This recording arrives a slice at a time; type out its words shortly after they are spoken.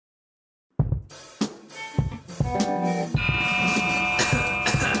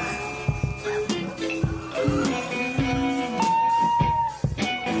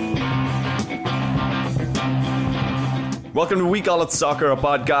Welcome to We Call It Soccer, a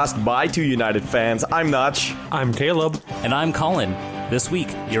podcast by two United fans. I'm Nach. I'm Caleb. And I'm Colin. This week,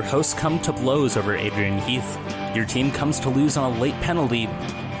 your hosts come to blows over Adrian Heath, your team comes to lose on a late penalty,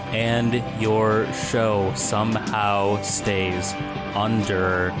 and your show somehow stays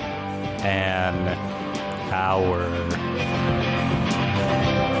under an hour.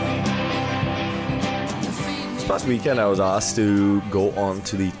 This past weekend, I was asked to go on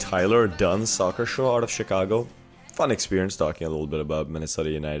to the Tyler Dunne soccer show out of Chicago. Fun experience talking a little bit about Minnesota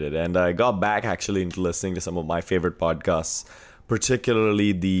United. And I got back actually into listening to some of my favorite podcasts,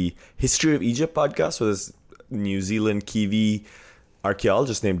 particularly the History of Egypt podcast with this New Zealand Kiwi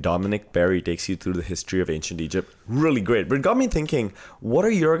archaeologist named Dominic Perry takes you through the history of ancient Egypt. Really great. But it got me thinking, what are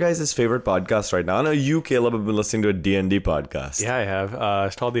your guys' favorite podcasts right now? I know you, Caleb, have been listening to a D&D podcast. Yeah, I have.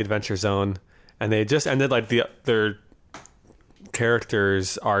 It's called The Adventure Zone. And they just ended like their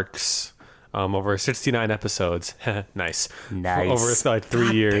characters' arcs over 69 episodes. Nice. Over like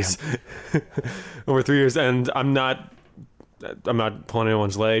 3 years. Over 3 years. And I'm not pulling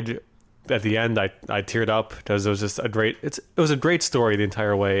anyone's leg. At the end, I teared up because it was just it was a great story the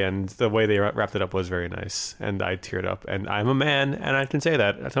entire way, and the way they wrapped it up was very nice, and I teared up. And I'm a man, and I can say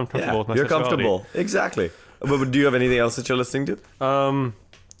that I'm comfortable with my you're sexuality. comfortable. Exactly. But do you have anything else that you're listening to?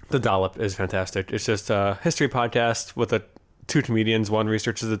 The Dollop is fantastic. It's just a history podcast with two comedians. One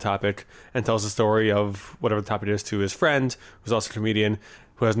researches the topic and tells the story of whatever the topic is to his friend, who's also a comedian,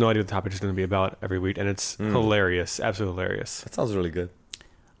 who has no idea what the topic is going to be about every week. And it's hilarious. Absolutely hilarious. That sounds really good.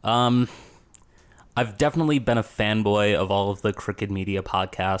 I've definitely been a fanboy of all of the Crooked Media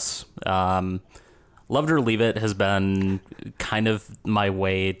podcasts. Love It or Leave It has been kind of my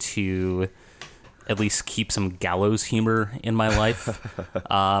way to at least keep some gallows humor in my life.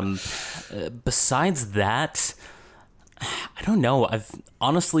 Besides that, I don't know. I've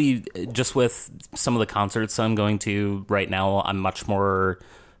honestly, just with some of the concerts I'm going to right now, I'm much more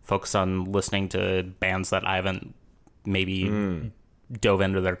focused on listening to bands that I haven't maybe dove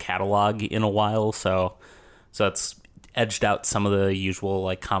into their catalog in a while. So it's edged out some of the usual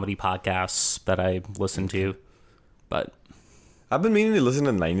like comedy podcasts that I listen to. But I've been meaning to listen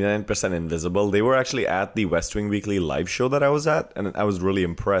to 99% Invisible. They were actually at the West Wing Weekly live show that I was at, and I was really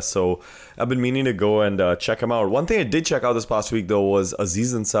impressed. So I've been meaning to go and check them out. One thing I did check out this past week, though, was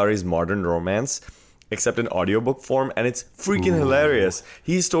Aziz Ansari's Modern Romance, except in audiobook form, and it's freaking hilarious.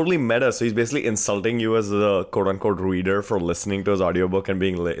 He's totally meta, so he's basically insulting you as a quote-unquote reader for listening to his audiobook and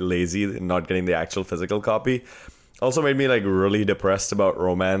being lazy and not getting the actual physical copy. Also made me like really depressed about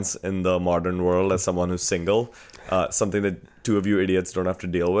romance in the modern world as someone who's single. Something that two of you idiots don't have to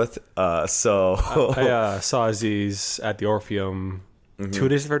deal with. I saw Aziz at the Orpheum 2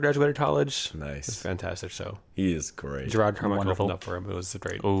 days before I graduated college. Nice. It's a fantastic show. He is great. Gerard Carmichael Wonderful. opened up for him. It was a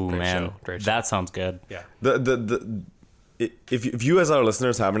great man, show. Great show. that sounds good. Yeah. If you as our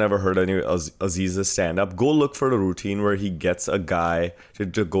listeners haven't ever heard any Aziz's stand-up, go look for the routine where he gets a guy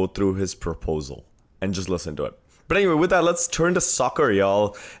to go through his proposal and just listen to it. But anyway, with that, let's turn to soccer,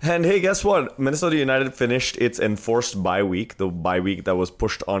 y'all. And hey, guess what? Minnesota United finished its enforced bye week, the bye week that was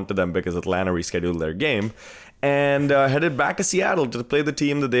pushed onto them because Atlanta rescheduled their game, and headed back to Seattle to play the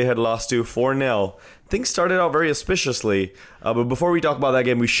team that they had lost to 4-0. Things started out very auspiciously, but before we talk about that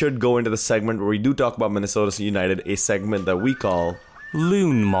game, we should go into the segment where we do talk about Minnesota United, a segment that we call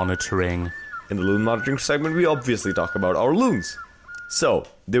Loon Monitoring. In the Loon Monitoring segment, we obviously talk about our loons. So,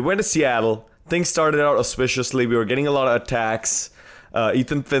 they went to Seattle. Things started out auspiciously. We were getting a lot of attacks.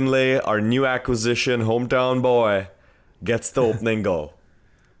 Ethan Finlay, our new acquisition, hometown boy, gets the opening goal.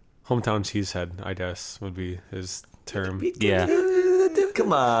 Hometown cheesehead, I guess, would be his term. Yeah.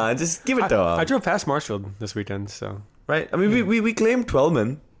 Come on, just give it to him. I drove past Marshfield this weekend, so... Right? I mean, we claimed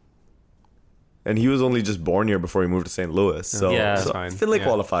Twellman. And he was only just born here before he moved to St. Louis. So, Yeah, so that's fine. Finlay Yeah.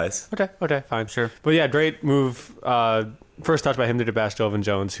 qualifies. Okay, fine. Sure. But yeah, great move. First touch by him to Sebastian Jovan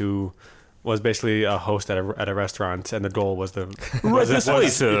Jones, who was basically a host at a restaurant, and the goal was This way,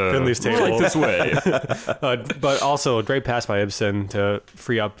 sir. Finley's table. Right this way. But also a great pass by Ibsen to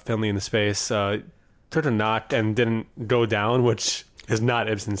free up Finley in the space. Took a knock and didn't go down, which is not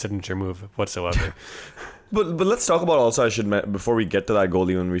Ibsen's signature move whatsoever. But let's talk about also, before we get to that goal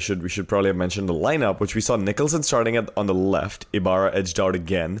even, we should probably have mentioned the lineup, which we saw Nicholson starting on the left, Ibarra edged out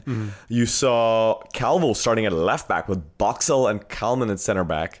again. Mm-hmm. You saw Calvo starting at left back with Boxall and Kalman at center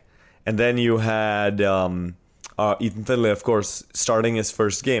back. And then you had Ethan Finlay, of course, starting his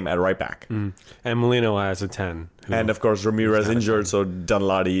first game at right back. Mm. And Molino as a 10. And of course, Ramirez injured, so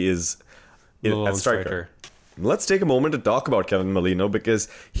Dunladi is at striker. Let's take a moment to talk about Kevin Molino, because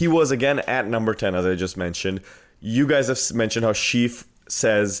he was again at number 10, as I just mentioned. You guys have mentioned how Sheaf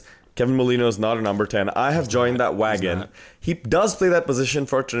says Kevin Molino is not a number 10. I have joined that wagon. He does play that position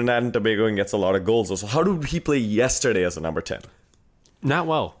for Trinidad and Tobago and gets a lot of goals. So how did he play yesterday as a number 10? Not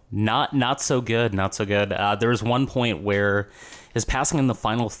well. Not so good. Not so good. There was one point where his passing in the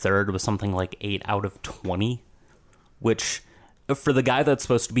final third was something like 8 out of 20, which for the guy that's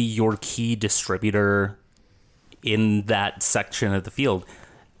supposed to be your key distributor in that section of the field,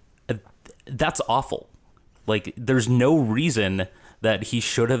 that's awful. Like, there's no reason that he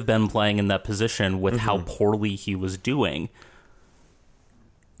should have been playing in that position with how poorly he was doing,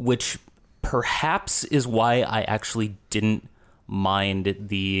 which perhaps is why I actually didn't mind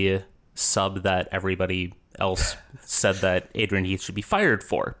the sub that everybody else said that Adrian Heath should be fired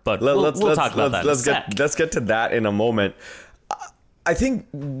for. But we'll talk about that in a sec. Let's get to that in a moment. I think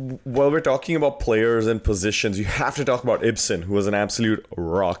while we're talking about players and positions, you have to talk about Ibson, who was an absolute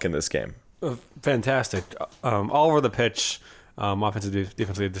rock in this game. Fantastic. All over the pitch, offensively,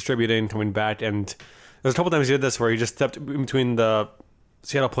 defensively distributing, coming back. And there's a couple times he did this where he just stepped in between the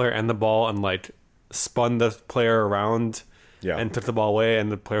Seattle player and the ball and like spun the player around and took the ball away.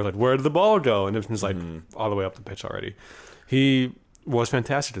 And the player was like, where did the ball go? And Ibson's like all the way up the pitch already. He was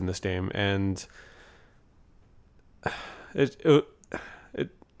fantastic in this game. And it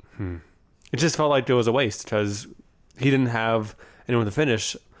just felt like it was a waste because he didn't have anyone to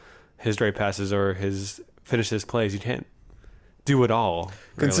finish his straight passes or finish his plays. You can't do it all.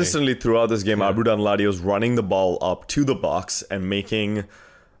 Really. Consistently throughout this game, Abu Danladi was running the ball up to the box and making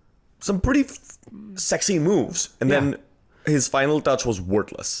some pretty sexy moves. And then his final touch was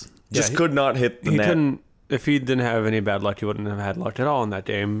worthless. Just could not hit the net. If he didn't have any bad luck, he wouldn't have had luck at all in that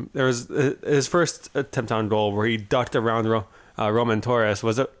game. There was his first attempt on goal where he ducked around Roman Torres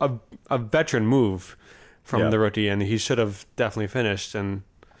was a veteran move from the rookie, and he should have definitely finished. And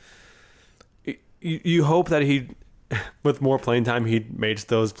you hope that he, with more playing time, he makes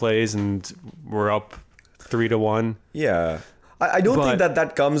those plays, and we're up 3-1. Yeah. I don't think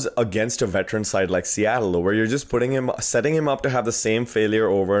that comes against a veteran side like Seattle, though, where you're just setting him up to have the same failure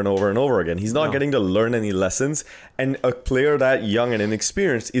over and over and over again. He's not getting to learn any lessons, and a player that young and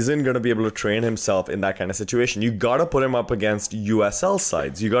inexperienced isn't going to be able to train himself in that kind of situation. You got to put him up against USL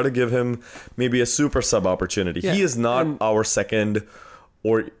sides. You got to give him maybe a super sub opportunity. Yeah. He is not our second,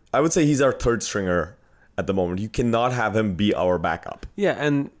 or I would say he's our third stringer at the moment. You cannot have him be our backup. Yeah,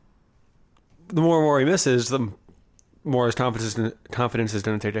 and the more and more he misses, the more his confidence is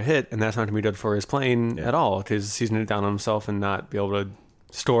going to take a hit, and that's not going to be good for his playing at all, because he's going to down on himself and not be able to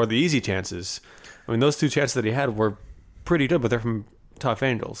store the easy chances. I mean, those 2 chances that he had were pretty good, but they're from tough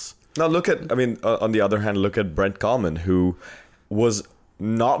angles. Now on the other hand, look at Brent Coleman, who was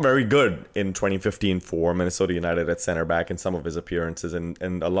not very good in 2015 for Minnesota United at center back in some of his appearances, and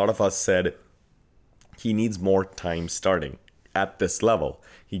a lot of us said he needs more time starting at this level.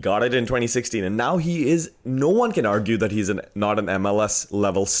 He got it in 2016, and now no one can argue that he's not an MLS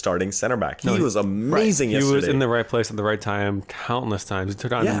level starting center back. He was amazing yesterday. He was in the right place at the right time countless times. He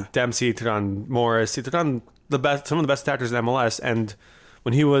took on Dempsey, he took on Morris, he took on some of the best attackers in MLS, and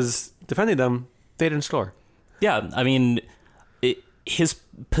when he was defending them, they didn't score. Yeah, I mean, his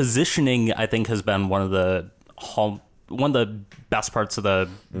positioning, I think, has been one of the best parts of the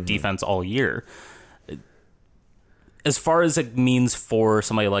defense all year. As far as it means for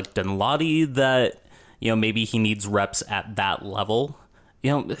somebody like Danladi that, maybe he needs reps at that level,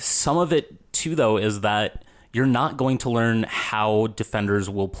 some of it too, though, is that you're not going to learn how defenders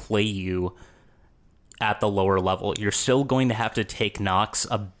will play you at the lower level. You're still going to have to take knocks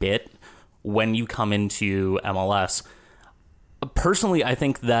a bit when you come into MLS. Personally, I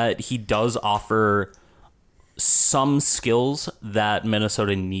think that he does offer some skills that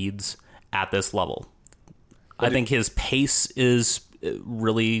Minnesota needs at this level. I think his pace is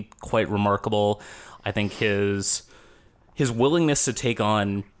really quite remarkable. I think his willingness to take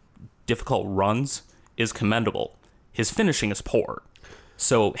on difficult runs is commendable. His finishing is poor.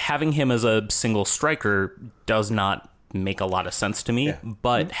 So having him as a single striker does not make a lot of sense to me,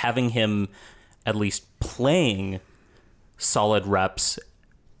 but having him at least playing solid reps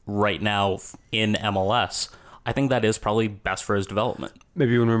right now in MLS, I think that is probably best for his development.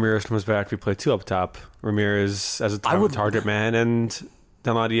 Maybe when Ramirez comes back, we play 2 up top. Ramirez as a target man, and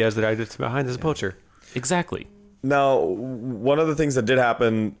Danladi as the guy that's behind as a poacher. Exactly. Now, one of the things that did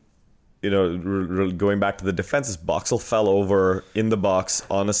happen, going back to the defense, is Boxall fell over in the box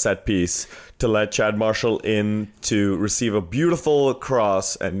on a set piece to let Chad Marshall in to receive a beautiful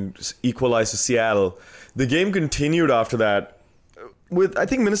cross and equalize to Seattle. The game continued after that, with I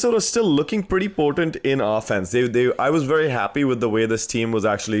think Minnesota still looking pretty potent in offense. I was very happy with the way this team was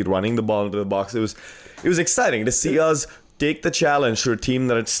actually running the ball into the box. It was exciting to see us take the challenge to a team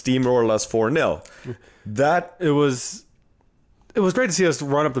that had steamrolled us 4-0. It was great to see us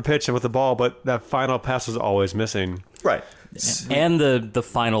run up the pitch and with the ball, but that final pass was always missing. Right. And the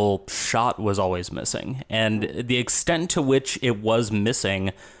final shot was always missing. And the extent to which it was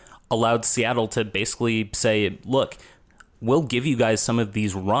missing allowed Seattle to basically say, look, we'll give you guys some of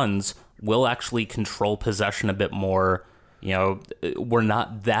these runs. We'll actually control possession a bit more. You know, we're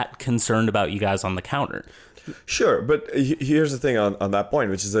not that concerned about you guys on the counter. Sure, but here's the thing on that point,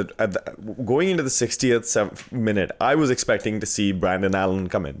 which is that going into the 60th minute, I was expecting to see Brandon Allen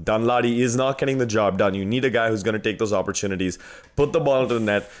come in. Dunlady is not getting the job done. You need a guy who's going to take those opportunities, put the ball into the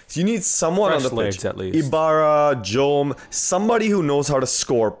net. So you need someone Fresh on the legs, pitch. at least. Ibarra, Jome, somebody who knows how to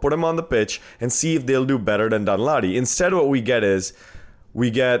score, put him on the pitch and see if they'll do better than Dunlady. Instead, what we get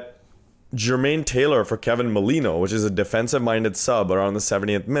Jermaine Taylor for Kevin Molino, which is a defensive-minded sub around the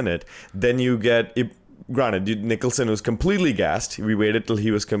 70th minute. Then you get... Granted, Nicholson was completely gassed. We waited till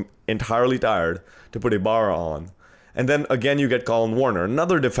he was entirely tired to put Ibarra on. And then again, you get Colin Warner,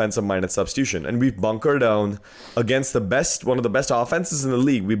 another defensive-minded substitution. And we bunker down against one of the best offenses in the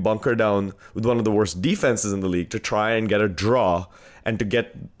league. We bunker down with one of the worst defenses in the league to try and get a draw and to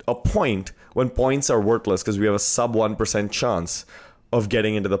get a point when points are worthless because we have a sub 1% chance of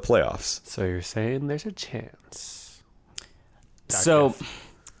getting into the playoffs. So you're saying there's a chance. So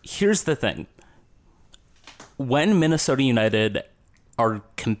here's the thing. When Minnesota United are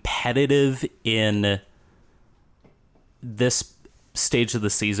competitive in this stage of the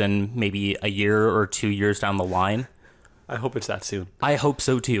season, maybe a year or 2 years down the line, I hope it's that soon. I hope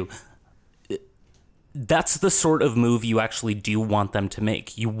so too. That's the sort of move you actually do want them to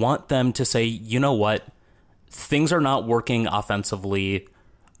make. You want them to say, you know what? Things are not working offensively.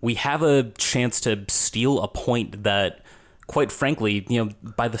 We have a chance to steal a point that, quite frankly, you know,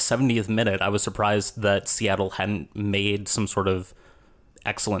 by the 70th minute, I was surprised that Seattle hadn't made some sort of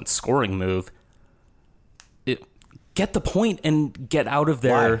excellent scoring move. Get the point and get out of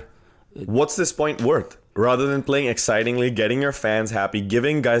there. Why? What's this point worth? Rather than playing excitingly, getting your fans happy,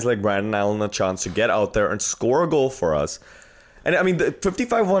 giving guys like Brandon Allen a chance to get out there and score a goal for us. And I mean, the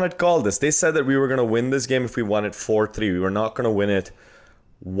 55-1 had called this. They said that we were going to win this game if we won it 4-3. We were not going to win it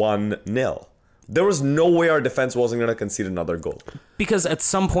 1-0. There was no way our defense wasn't going to concede another goal. Because at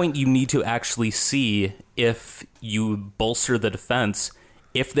some point you need to actually see if you bolster the defense,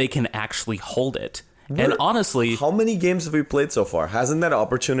 if they can actually hold it. And honestly... How many games have we played so far? Hasn't that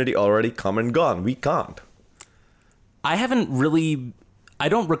opportunity already come and gone? We can't. I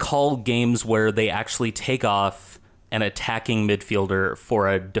don't recall games where they actually take off an attacking midfielder for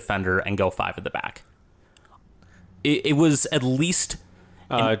a defender and go 5 at the back. It was at least...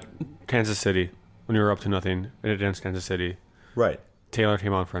 Kansas City, when we were up to nothing against Kansas City. Right. Taylor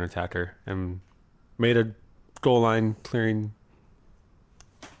came on for an attacker and made a goal line clearing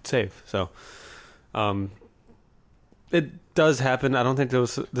save. So it does happen. I don't think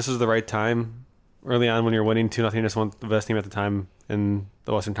this is the right time. Early on, when you're winning 2-0, just want the best team at the time in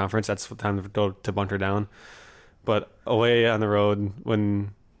the Western Conference. That's the time to go to bunker down. But away on the road,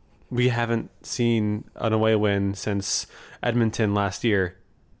 when we haven't seen an away win since Edmonton last year,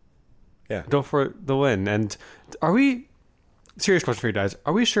 yeah, go for the win. And serious question for you guys,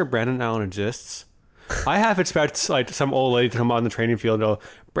 are we sure Brandon Allen exists? I half expect like some old lady to come on the training field and go,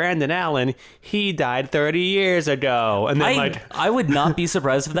 Brandon Allen, he died 30 years ago. And then I would not be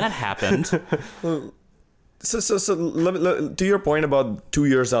surprised if that happened. So to your point about 2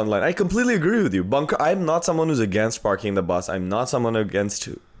 years down the line, I completely agree with you. Bunker. I'm not someone who's against parking the bus. I'm not someone against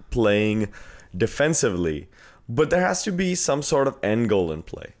playing defensively. But there has to be some sort of end goal in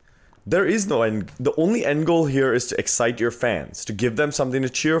play. There is no end. The only end goal here is to excite your fans, to give them something to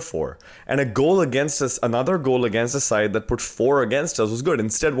cheer for. And another goal against a side that put 4 against us was good.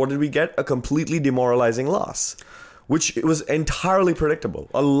 Instead, what did we get? A completely demoralizing loss, which was entirely predictable.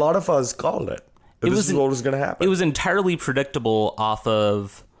 A lot of us called it. This is what was going to happen. It was entirely predictable off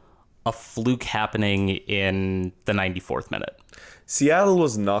of a fluke happening in the 94th minute. Seattle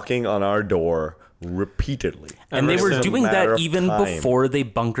was knocking on our door repeatedly. And they were doing that even before they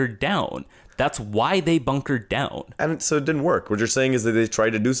bunkered down. That's why they bunkered down. And so it didn't work. What you're saying is that they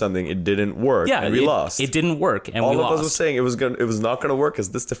tried to do something, it didn't work, and we lost. It didn't work, and we lost. All of us were saying it was not going to work because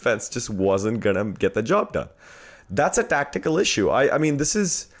this defense just wasn't going to get the job done. That's a tactical issue. I mean, this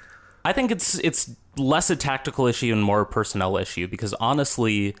is... I think it's less a tactical issue and more a personnel issue because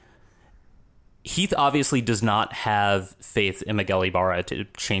honestly, Heath obviously does not have faith in Miguel Ibarra to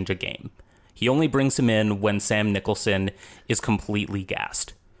change a game. He only brings him in when Sam Nicholson is completely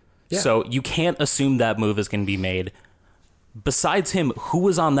gassed. Yeah. So you can't assume that move is going to be made. Besides him, who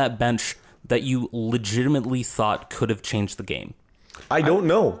was on that bench that you legitimately thought could have changed the game? I don't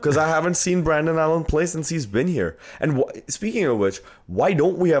know, because I haven't seen Brandon Allen play since he's been here. And speaking of which, why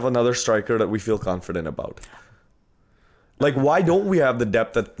don't we have another striker that we feel confident about? Like, why don't we have the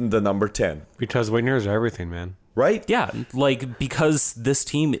depth at the number 10? Because wingers are everything, man. Right? Yeah, like, because this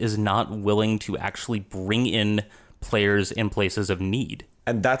team is not willing to actually bring in players in places of need.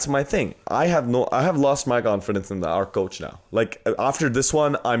 And that's my thing. I have lost my confidence in our coach now. Like, after this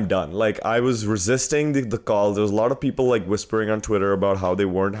one, I'm done. Like, I was resisting the calls. There was a lot of people like whispering on Twitter about how they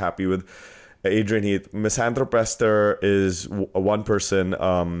weren't happy with Adrian Heath. Misanthropester is one person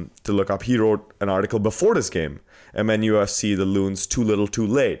to look up. He wrote an article before this game, MNUFC, the Loons, Too Little Too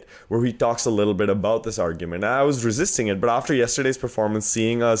Late, where he talks a little bit about this argument. And I was resisting it, but after yesterday's performance,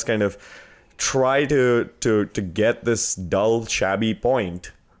 seeing us kind of try to get this dull, shabby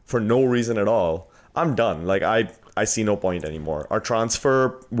point for no reason at all, I'm done. Like, I see no point anymore. Our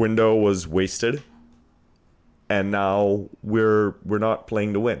transfer window was wasted, and now we're not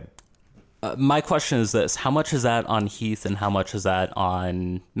playing to win. My question is this: how much is that on Heath, and how much is that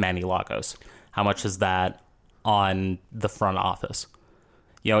on Manny Lagos? How much is that on the front office?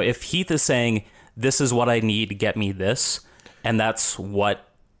 You know, if Heath is saying, "This is what I need to get me this," and that's what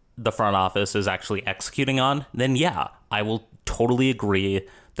the front office is actually executing on, then yeah, I will totally agree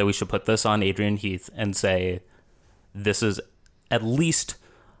that we should put this on Adrian Heath and say this is at least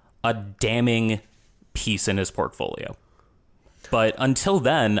a damning piece in his portfolio. But until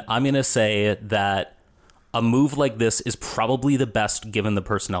then, I'm going to say that a move like this is probably the best given the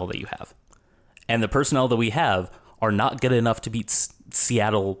personnel that you have. And the personnel that we have are not good enough to beat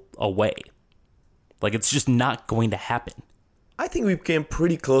Seattle away. Like, it's just not going to happen. I think we came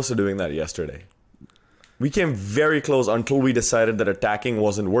pretty close to doing that yesterday. We came very close until we decided that attacking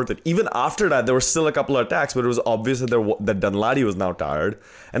wasn't worth it. Even after that, there were still a couple of attacks, but it was obvious that that Dunladi was now tired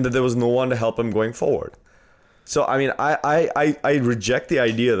and that there was no one to help him going forward. So, I mean, I reject the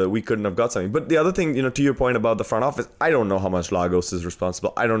idea that we couldn't have got something. But the other thing, you know, to your point about the front office, I don't know how much Lagos is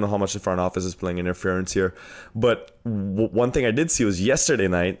responsible. I don't know how much the front office is playing interference here. But one thing I did see was yesterday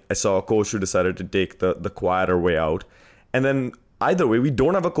night, I saw a coach who decided to take the quieter way out. And then either way, we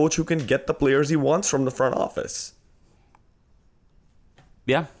don't have a coach who can get the players he wants from the front office.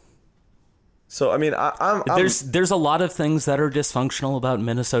 Yeah. So, I mean, there's a lot of things that are dysfunctional about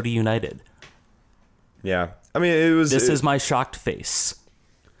Minnesota United. Yeah. I mean, This is my shocked face.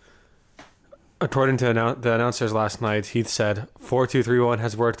 According to the announcers last night, Heath said 4-2-3-1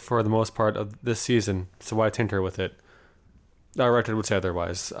 has worked for the most part of this season, so why tinker with it? Our record would say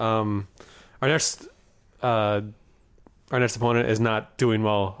otherwise. Our next opponent is not doing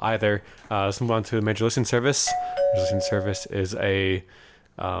well either. Let's move on to the Major Listing Service. Major Listing Service is a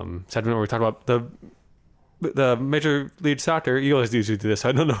segment where we talk about the Major League Soccer. You always usually do this, so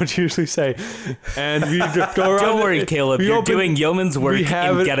I don't know what you usually say. And we go around. Don't worry, Caleb. You're doing yeoman's work in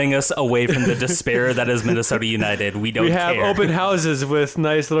getting us away from the despair that is Minnesota United. We don't care. We have open houses with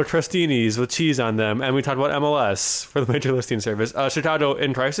nice little crostinis with cheese on them, and we talk about MLS for the Major Listing Service. Chicago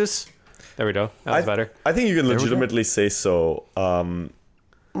in crisis. There we go. That was better. I think you can legitimately say so.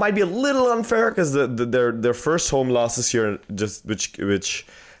 Might be a little unfair because their first home loss this year, just which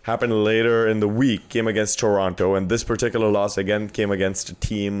happened later in the week, came against Toronto, and this particular loss again came against a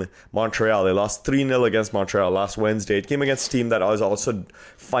team, Montreal. They lost 3-0 against Montreal last Wednesday. It came against a team that was also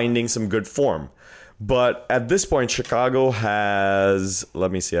finding some good form. But at this point, Chicago has,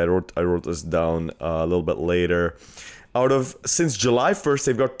 let me see, I wrote this down a little bit later. Since July 1st,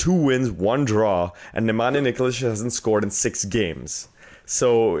 they've got 2 wins, 1 draw, and Nemanja Nikolic hasn't scored in 6 games.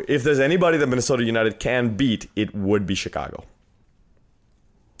 So if there's anybody that Minnesota United can beat, it would be Chicago.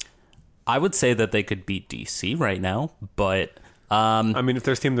 I would say that they could beat DC right now, but I mean, if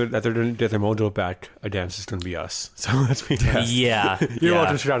there's a team that they're going to get their mojo back, again, it's just going to be us. So let's be honest. Yeah. You're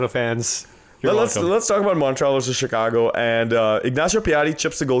welcome, Chicago fans. Let's talk about Montreal versus Chicago. And Ignacio Piatti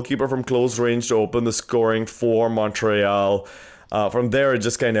chips the goalkeeper from close range to open the scoring for Montreal. From there, it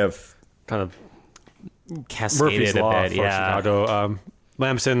just kind of cascaded Murphy's a Law bit. For Yeah. Chicago.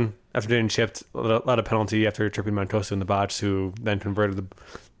 Lamson, after getting chipped, a lot of penalty after tripping Montosa in the box, who then converted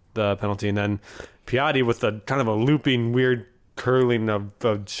the penalty. And then Piatti with the kind of a looping, weird curling of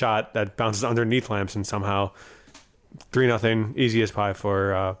a shot that bounces underneath Lamson somehow. 3-0, easy as pie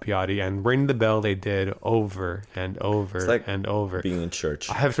for Piatti, and ring the bell they did over and over like and over. being in church.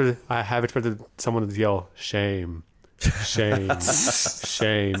 I have expected someone to yell shame, Shame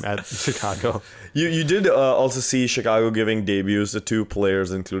at Chicago. You did also see Chicago giving debuts to 2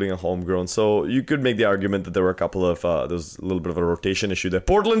 players, including a homegrown. So you could make the argument that there were a couple of there's a little bit of a rotation issue there.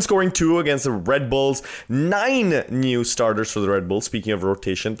 Portland scoring 2 against the Red Bulls. 9 new starters for the Red Bulls. Speaking of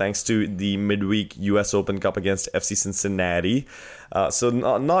rotation, thanks to the midweek U.S. Open Cup against FC Cincinnati. So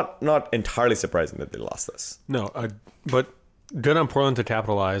not entirely surprising that they lost this. No, but good on Portland to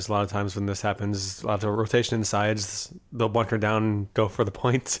capitalize. A lot of times when this happens, a lot of rotation insides, they'll bunker down and go for the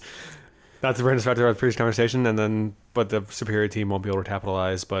point. That's the brightest factor of the previous conversation, but the superior team won't be able to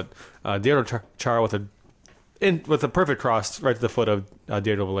capitalize. But Diego Chara with a perfect cross right to the foot of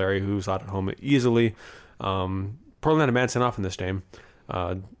Diego Valeri, who's out at home easily. Portland had a man sent off in this game.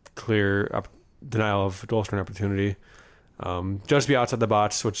 Clear denial of goal scoring opportunity. Just be outside the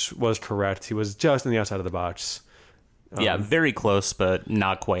box, which was correct. He was just on the outside of the box. Yeah, very close, but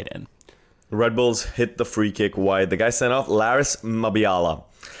not quite in. Red Bulls hit the free kick wide. The guy sent off Laris Mabiala.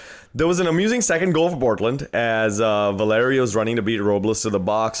 There was an amusing second goal for Portland as Valerio was running to beat Robles to the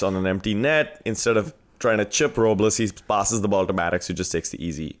box on an empty net. Instead of trying to chip Robles, he passes the ball to Maddox, who just takes the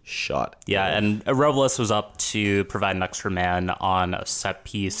easy shot. Yeah, and Robles was up to provide an extra man on a set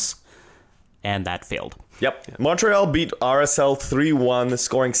piece, and that failed. Yep. Yeah. Montreal beat RSL 3-1,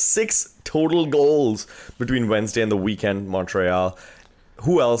 scoring 6 total goals between Wednesday and the weekend. Montreal.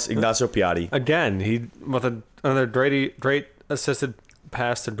 Who else? Ignacio Piatti. Again, he with another great assisted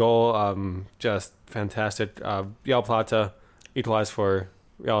pass to goal. Just fantastic. Yal Plata equalized for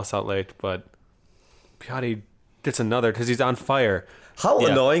Real Salt Lake, but Piatti gets another because he's on fire. How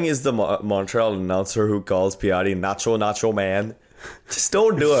annoying is the Montreal announcer who calls Piatti Nacho Man? Just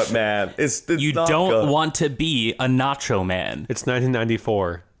don't do it, man. It's you not don't good. want to be a Nacho Man. It's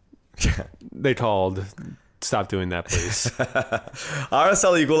 1994. They called. Stop doing that, please.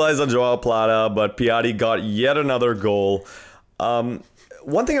 RSL equalized on Joao Plata, but Piatti got yet another goal.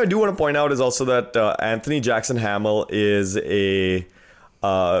 One thing I do want to point out is also that Anthony Jackson Hamill is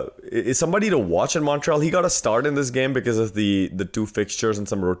somebody to watch in Montreal. He got a start in this game because of the 2 fixtures and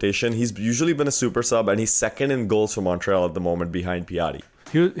some rotation. He's usually been a super sub, and he's second in goals for Montreal at the moment behind Piatti.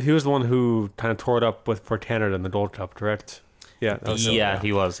 He was the one who kind of tore it up for Canada in the Gold Cup, correct? Yeah.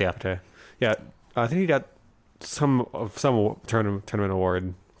 He was. Yeah. Okay. Yeah, I think he got some tournament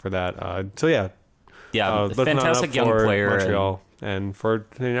award for that. Fantastic young player, Montreal and for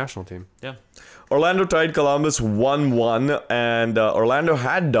the national team. Yeah. Orlando tied Columbus 1-1, and Orlando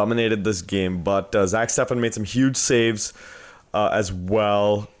had dominated this game, but Zach Steffen made some huge saves as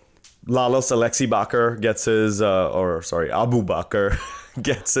well. Lalos Alexi Bakar gets Abu Bakar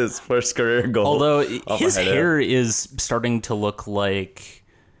gets his first career goal. Although his hair is starting to look like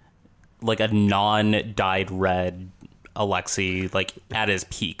a non-dyed red Alexi, like at his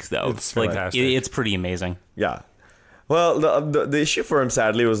peak, though. It's fantastic. It's pretty amazing. Yeah. Well, the issue for him,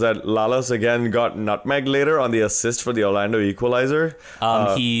 sadly, was that Lalos again got nutmegged later on the assist for the Orlando equalizer.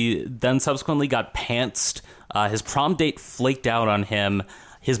 He then subsequently got pantsed. His prom date flaked out on him.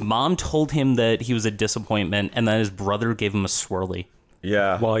 His mom told him that he was a disappointment, and then his brother gave him a swirly.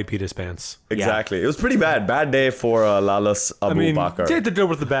 Yeah. While he peed his pants. Exactly. Yeah. It was pretty bad. Bad day for Lalos Abu Bakar. Take the good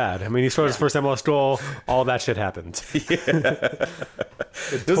with the bad. I mean, he scored his first MLS goal. All that shit happened. Yeah.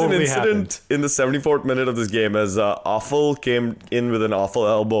 There's an incident in the 74th minute of this game as Awful came in with an awful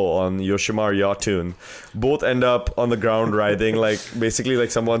elbow on Yoshimar Yotun. Both end up on the ground writhing, basically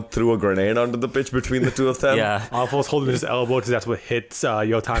like someone threw a grenade onto the pitch between the two of them. Yeah. Awful's holding his elbow because that's what hits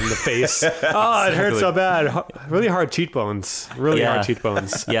Yotan in the face. Oh, it hurts so bad. Really hard cheekbones. Hard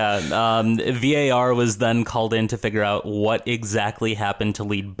cheekbones. Yeah. VAR was then called in to figure out what exactly happened to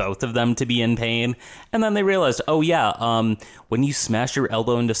lead both of them to be in pain. And then they realized, when you smash your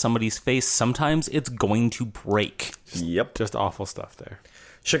elbow into somebody's face, sometimes it's going to break. Yep. Just awful stuff there.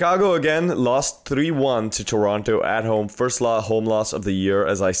 Chicago again lost 3-1 to Toronto at home. First home loss of the year,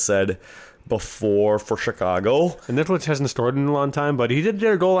 as I said before, for Chicago. And Nikolic hasn't scored in a long time, but he did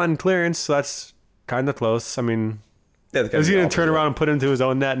get a goal on clearance, so that's kind of close. I mean... Yeah, is he going to turn around and put it into his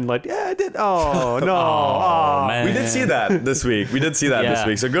own net and I did? Oh, no. Oh, man. We did see that this week. This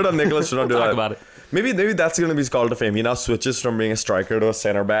week. So good on Nicholas for not doing that. Talk about it. Maybe that's going to be his call to fame. He now switches from being a striker to a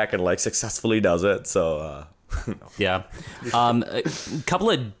center back and successfully does it. So, yeah. A couple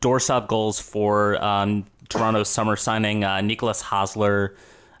of doorstop goals for Toronto's summer signing, Nicholas Hasler.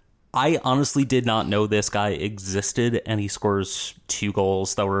 I honestly did not know this guy existed, and he scores 2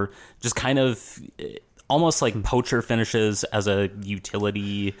 goals that were just kind of... almost like poacher finishes as a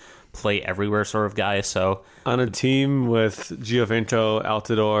utility play everywhere sort of guy. So on a team with Giovinco,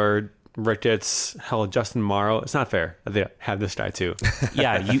 Altidore, Ricketts, hell, Justin Morrow. It's not fair that they have this guy too.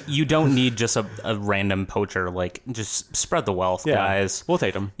 Yeah, you don't need just a random poacher. Like, just spread the wealth, guys. We'll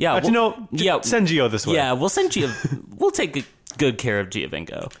take him. Yeah, send Gio this way. Yeah, we'll send Gio. We'll take good care of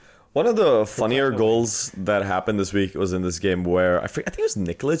Giovinco. One of the funnier goals that happened this week was in this game where I think it was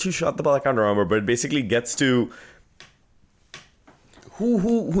Nikolic who shot the ball. I can't remember, but it basically gets to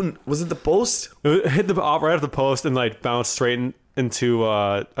who was it? The post? It hit the right off the post and like bounced straight into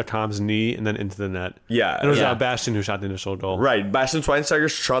Akam's knee and then into the net. Yeah, and it was Bastian who shot the initial goal. Right, Bastian Schweinsteiger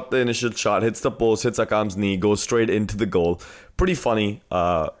shot the initial shot, hits the post, hits Akam's knee, goes straight into the goal. Pretty funny.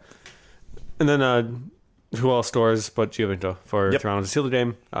 And then who else scores but Giovinco for Toronto to seal the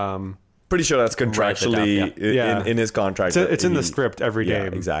game? Pretty sure that's contractually in his contract. It's in the script every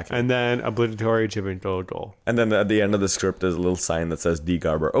game. Yeah, exactly. And then obligatory Giovinco goal. And then at the end of the script, there's a little sign that says D.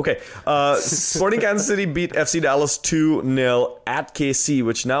 Garber. Okay. Sporting Kansas City beat FC Dallas 2-0 at KC,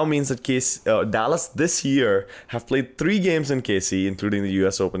 which now means that Dallas this year have played 3 games in KC, including the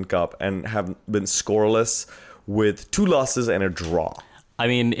U.S. Open Cup, and have been scoreless with 2 losses and a draw. I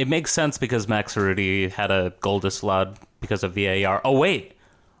mean, it makes sense because Max Rudy had a goal disallowed because of VAR. Oh, wait.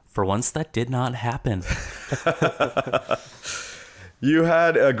 For once, that did not happen. You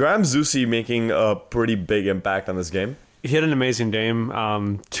had Graham Zusi making a pretty big impact on this game. He had an amazing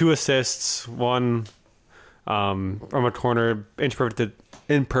game. 2 assists, 1 from a corner, inch perfect.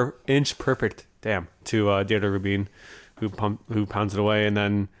 Damn, to Deirdre Rubin, who pounds it away, and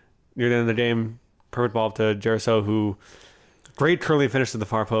then near the end of the game, perfect ball to Jeriso, who. Great curling finish to the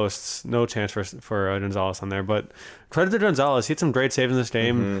far posts. No chance for Gonzalez on there. But credit to Gonzalez. He had some great saves in this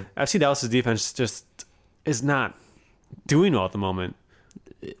game. FC Dallas' defense just is not doing well at the moment.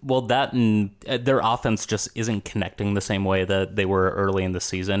 Well, that and their offense just isn't connecting the same way that they were early in the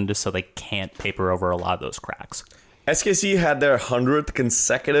season, just so they can't paper over a lot of those cracks. SKC had their 100th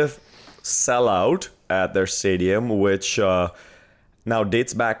consecutive sellout at their stadium, which... now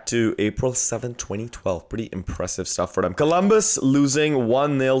dates back to April 7, 2012. Pretty impressive stuff for them. Columbus losing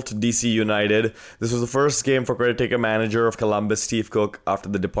 1-0 to DC United. This was the first game for caretaker manager of Columbus, Steve Cook, after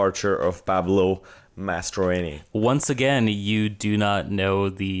the departure of Pablo Mastroeni. Once again, you do not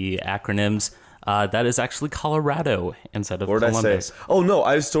know the acronyms. That is actually Colorado instead of Columbus. What did I say? Oh, no,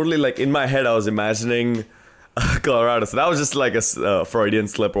 I was totally like, in my head, I was imagining... Colorado. So that was just like a Freudian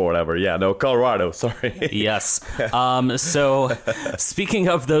slip or whatever. Yeah, no, Colorado. Sorry. Yes. So speaking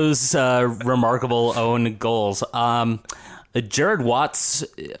of those remarkable own goals, Jared Watts,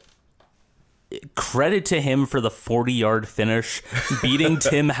 credit to him for the 40-yard finish, beating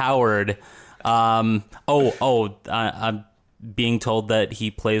Tim Howard. I'm being told that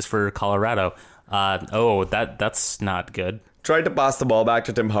he plays for Colorado. That's not good. Tried to pass the ball back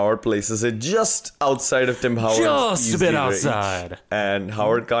to Tim Howard, places it just outside of Tim Howard. Just a bit outside. And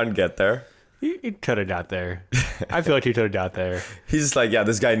Howard can't get there. He could have got there. I feel like he could have got there. He's just like,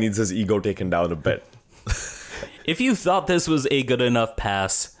 this guy needs his ego taken down a bit. If you thought this was a good enough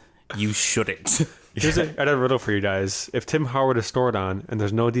pass, you shouldn't. I had a riddle for you guys. If Tim Howard is stored on and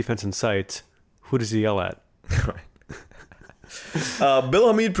there's no defense in sight, who does he yell at? Right. Bill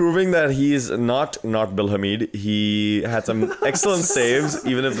Hamid proving that he's not Bill Hamid. He had some excellent saves,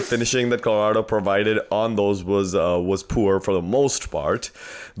 even if the finishing that Colorado provided on those was poor for the most part.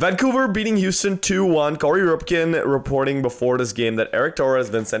 Vancouver beating Houston 2-1. Corey Ripken reporting before this game that Eric Torres,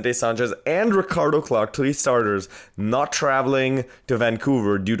 Vicente Sanchez, and Ricardo Clark, 3 starters, not traveling to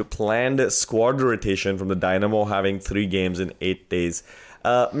Vancouver due to planned squad rotation from the Dynamo having 3 games in 8 days.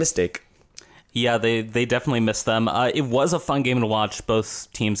 Mistake. Yeah, they definitely missed them. It was a fun game to watch.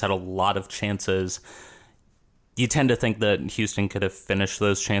 Both teams had a lot of chances. You tend to think that Houston could have finished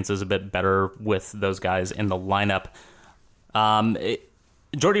those chances a bit better with those guys in the lineup.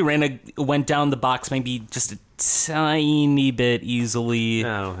 Jordi Reyna went down the box maybe just a tiny bit easily.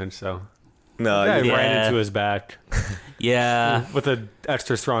 I don't think so. No, he ran into his back. Yeah. With an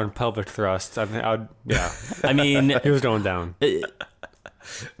extra strong pelvic thrust. I mean, he was going down.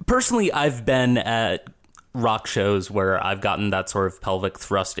 Personally, I've been at rock shows where I've gotten that sort of pelvic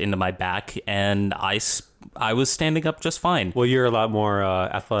thrust into my back, and I was standing up just fine. Well, you're a lot more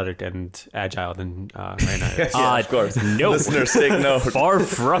athletic and agile than Reyna. Yeah, of course. No. Listeners, take note. Far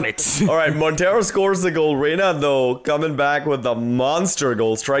from it. All right, Montero scores the goal. Reyna, though, coming back with a monster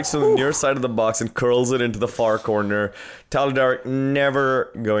goal, strikes from the near side of the box and curls it into the far corner. Taladaric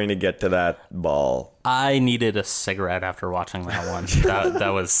never going to get to that ball. I needed a cigarette after watching that one. That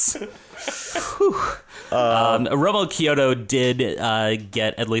was... Romo Kyoto did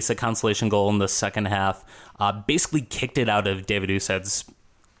get at least a consolation goal in the second half. Basically kicked it out of David Usad's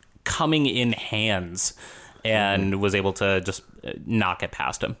coming in hands. and was able to just knock it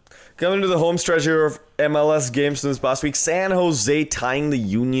past him. Coming to the home stretch here of MLS games this past week, San Jose tying the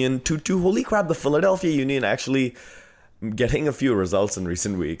Union 2-2. Holy crap, the Philadelphia Union actually getting a few results in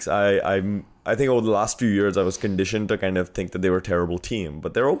recent weeks. I think over the last few years I was conditioned to kind of think that they were a terrible team,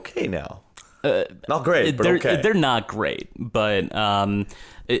 but they're okay now. Not great, but okay. They're not great, but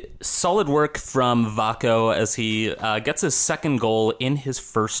solid work from Vako as he gets his second goal in his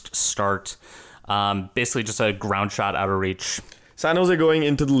first start. Basically just a ground shot out of reach. San Jose going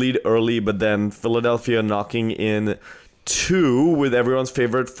into the lead early, but then Philadelphia knocking in 2 with everyone's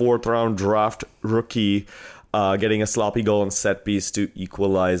favorite 4th-round draft rookie getting a sloppy goal and set piece to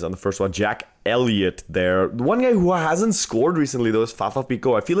equalize on the first one. Jack Elliott there. The one guy who hasn't scored recently, though, is Fafa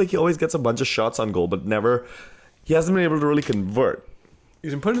Pico. I feel like he always gets a bunch of shots on goal, but he hasn't been able to really convert.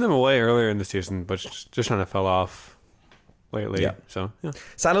 He's been putting them away earlier in the season, but just kind of fell off lately. Yeah. So, yeah.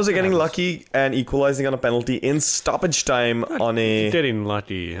 San Jose getting lucky and equalizing on a penalty in stoppage time on a... Getting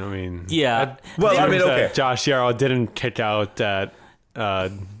lucky. I mean... Yeah. Okay. Josh Yarrow didn't kick out that...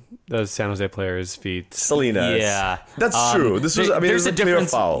 the San Jose player's feet. Salinas. Yeah. That's true. This was, there's a clear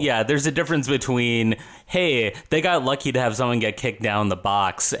foul. Yeah, there's a difference between, hey, they got lucky to have someone get kicked down the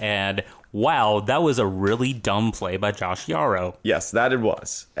box, and wow, that was a really dumb play by Josh Yarrow. Yes, that it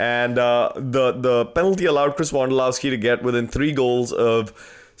was. And the penalty allowed Chris Wondolowski to get within 3 goals of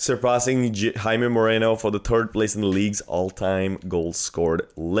surpassing Jaime Moreno for the 3rd place in the league's all-time goals scored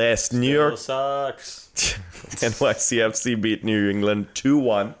list. New York sucks. NYCFC beat New England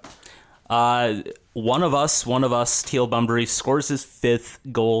 2-1. One of us, Teal Bunbury, scores his 5th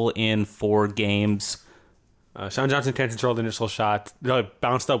goal in 4 games. Sean Johnson can't control the initial shot. It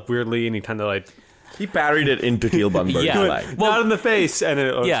bounced up weirdly, and he kind of he parried it into Teal Bunbury. Yeah. Well, not in the face, and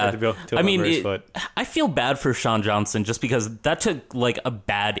it yeah. I mean, I feel bad for Sean Johnson just because that took a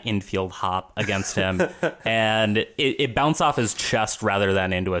bad infield hop against him, and it bounced off his chest rather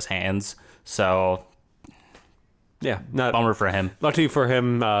than into his hands. So, yeah, bummer for him. Lucky for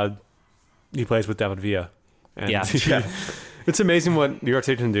him, he plays with David Villa. And yeah. It's amazing what New York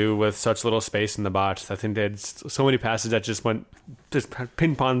City can do with such little space in the box. I think they had so many passes that just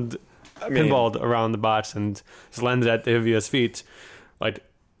pinballed around the box and just landed at Villa's feet,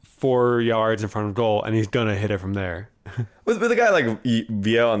 4 yards in front of goal, and he's gonna hit it from there. With a guy like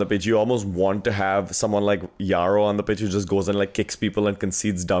Villa on the pitch, you almost want to have someone like Yarrow on the pitch who just goes and kicks people and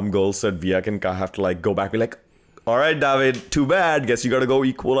concedes dumb goals, so that Villa can have to go back and be like, all right, David, too bad. Guess you got to go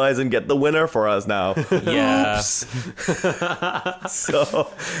equalize and get the winner for us now. Yeah. So,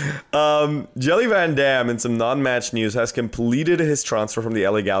 Jelly Van Dam, in some non-match news, has completed his transfer from the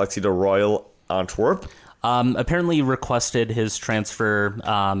LA Galaxy to Royal Antwerp. Apparently requested his transfer.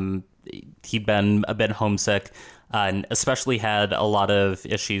 He'd been a bit homesick, and especially had a lot of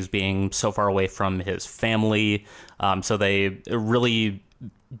issues being so far away from his family. So they really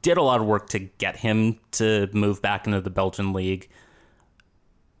did a lot of work to get him to move back into the Belgian league.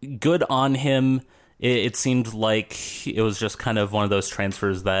 Good on him. It seemed like it was just kind of one of those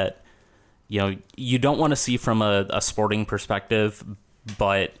transfers that, you don't want to see from a sporting perspective,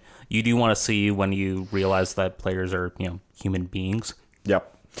 but you do want to see when you realize that players are, human beings.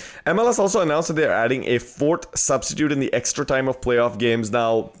 Yep. MLS also announced that they're adding a 4th substitute in the extra time of playoff games.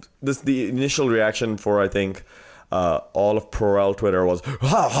 Now, the initial reaction for, I think, all of ProRel Twitter was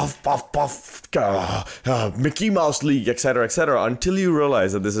Mickey Mouse League, etc., etc., until you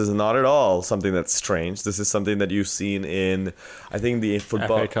realize that this is not at all something that's strange. This is something that you've seen in, I think, the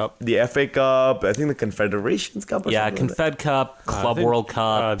football, FA Cup, I think the Confederations Cup. Confed Cup, Club World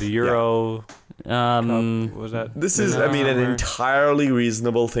Cup, the Euro. Cup, was that? This is, an entirely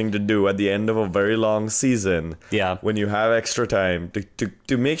reasonable thing to do at the end of a very long season. Yeah. When you have extra time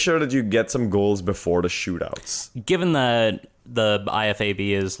to make sure that you get some goals before the shootouts. Given that the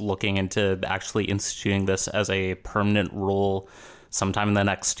IFAB is looking into actually instituting this as a permanent rule sometime in the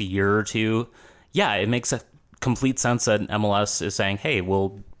next year or two, yeah, it makes a complete sense that MLS is saying, hey,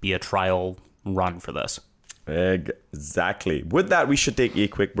 we'll be a trial run for this. Exactly. With that, we should take a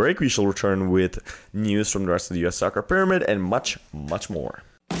quick break. We shall return with news from the rest of the U.S. soccer pyramid and much, much more.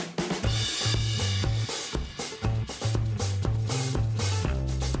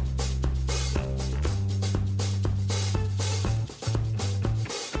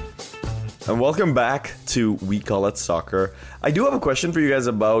 And welcome back to We Call It Soccer. I do have a question for you guys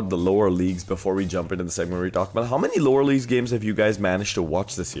about the lower leagues before we jump into the segment where we talk about how many lower leagues games have you guys managed to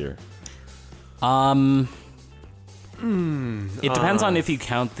watch this year? It depends on if you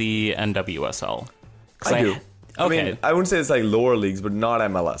count the NWSL. I do. Okay. I mean, I wouldn't say it's lower leagues, but not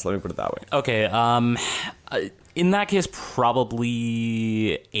MLS. Let me put it that way. Okay. In that case,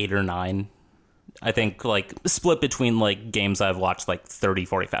 probably 8 or 9. I think like split between like games I've watched like 30,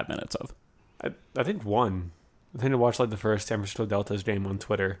 45 minutes of. I think one. I think I watched like the first San Francisco Deltas game on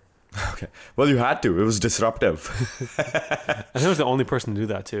Twitter. Okay. Well, you had to. It was disruptive. I think I was the only person to do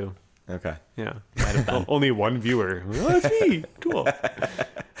that too. Okay. Yeah. Only one viewer. Oh, that's me. Cool.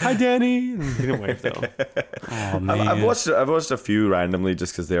 Hi, Danny. And he didn't wave though. Oh man. I've watched a few randomly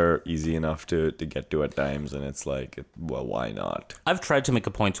just because they're easy enough to get to at times, and it's like, well, why not? I've tried to make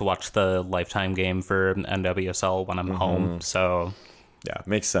a point to watch the Lifetime game for NWSL when I'm home, so... Yeah,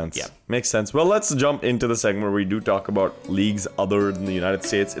 makes sense. Yeah. Makes sense. Well, let's jump into the segment where we do talk about leagues other than the United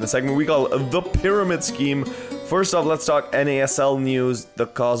States in a segment we call The Pyramid Scheme. First off, let's talk NASL news. The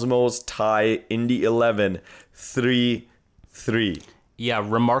Cosmos tie Indy 11 3-3. Yeah,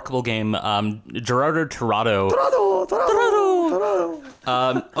 remarkable game. Gerardo Torrado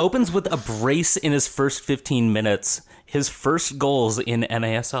opens with a brace in his first 15 minutes. His first goals in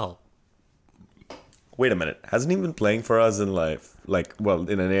NASL. Wait a minute. Hasn't he been playing for us in in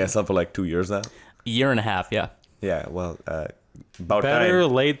NASL for like 2 years now? Year and a half, yeah. Yeah, well, about Better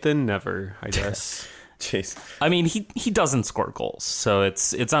time. late than never, I guess. Jeez. I mean, he doesn't score goals, so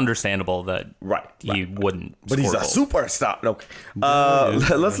it's understandable that he wouldn't. But score he's a goals. superstar. No.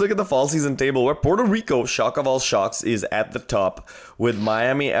 Let's look at the fall season table where Puerto Rico, shock of all shocks, is at the top with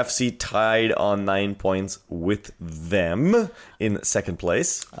Miami FC tied on 9 points with them in second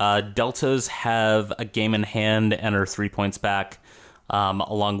place. Deltas have a game in hand and are 3 points back,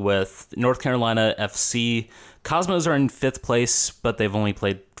 along with North Carolina FC. Cosmos are in fifth place, but they've only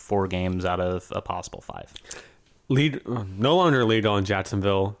played 4 games out of a possible 5. No longer lead on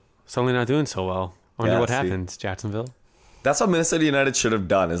Jacksonville. Suddenly not doing so well. I wonder what happens, Jacksonville. That's what Minnesota United should have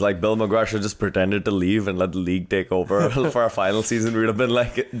done. Is like Bill McGraw should have just pretended to leave and let the league take over for our final season. We would have been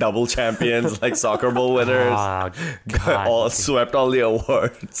like double champions, like soccer bowl winners. Oh, God. Swept all the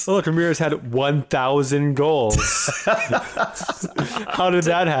awards. Look, Ramirez had 1,000 goals. How did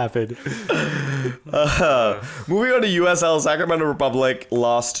that happen? Moving on to USL, Sacramento Republic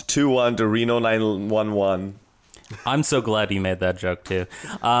lost 2-1 to Reno 911. I'm so glad you made that joke too.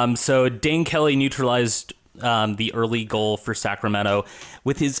 So Dane Kelly neutralized the early goal for Sacramento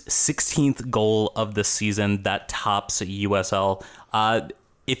with his 16th goal of the season. That tops USL.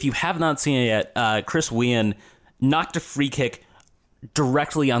 If you have not seen it yet, Chris Wean knocked a free kick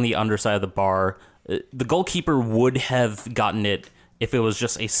directly on the underside of the bar. The goalkeeper would have gotten it if it was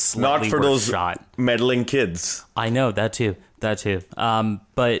just a slightly Not for worse those shot. meddling kids. I know that too.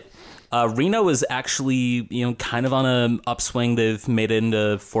 But Reno is actually, kind of on an upswing. They've made it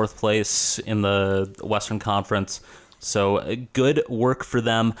into fourth place in the Western Conference. So good work for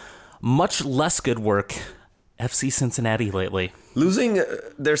them. Much less good work, FC Cincinnati lately. Losing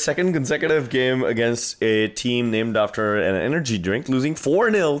their second consecutive game against a team named after an energy drink, losing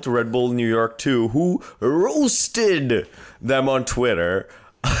 4-0 to Red Bull New York 2, who roasted them on Twitter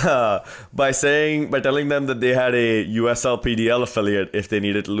by telling them that they had a USL PDL affiliate if they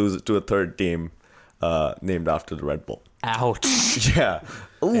needed to lose it to a third team named after the Red Bull. Ouch. Yeah.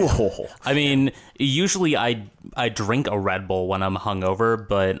 Ooh. I mean, usually I drink a Red Bull when I'm hungover,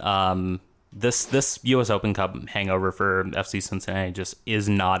 but this US Open Cup hangover for FC Cincinnati just is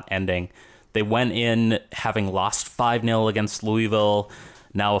not ending. They went in having lost 5-0 against Louisville,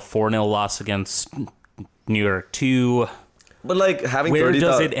 now a 4-0 loss against New York 2. But like having Where 30,000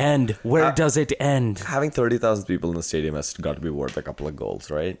 does it end? Where does it end? Having 30,000 people in the stadium has got to be worth a couple of goals,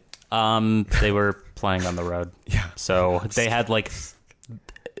 right? They were playing on the road. Yeah. So they had like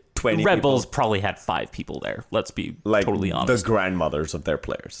 20 Red people. Bulls probably had 5 people there. Let's be Like totally honest. the grandmothers of their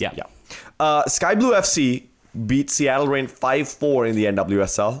players. Yeah. Sky Blue FC beat Seattle Reign 5-4 in the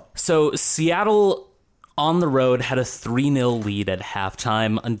NWSL. So Seattle on the road had a 3-0 lead at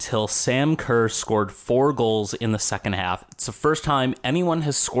halftime until Sam Kerr scored 4 goals in the second half. It's the first time anyone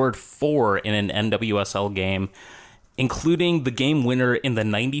has scored 4 in an NWSL game, including the game winner in the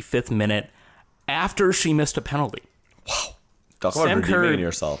 95th minute after she missed a penalty. Talk about redeeming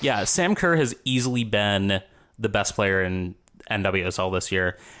yourself. Yeah, Sam Kerr has easily been the best player in NWSL this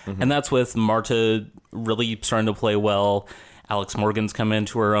year. And that's with Marta really starting to play well. Alex Morgan's come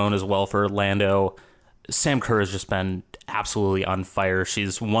into her own as well for Orlando. Sam Kerr has just been absolutely on fire.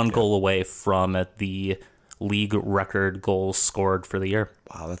 She's 1 goal away from the league record goals scored for the year.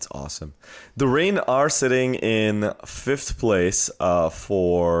 Wow, that's awesome. The Reign are sitting in 5th place in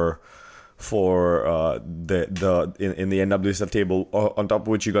the NWSL table. On top of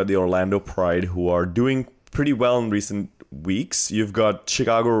which you got the Orlando Pride, who are doing pretty well in recent weeks. You've got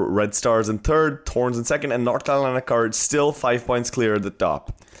Chicago Red Stars in 3rd, Thorns in 2nd, and North Carolina Cards still 5 points clear at the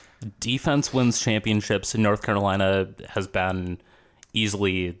top. Defense wins championships. North Carolina has been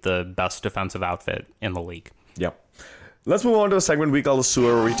easily the best defensive outfit in the league. Yep. Let's move on to a segment we call The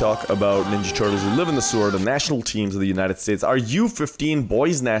Sewer, where we talk about Ninja Turtles who live in the sewer, the national teams of the United States. Our U15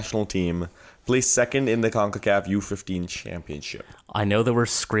 boys national team placed second in the CONCACAF U15 championship. I know that we're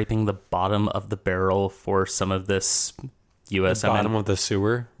scraping the bottom of the barrel for some of this USMN. Bottom of the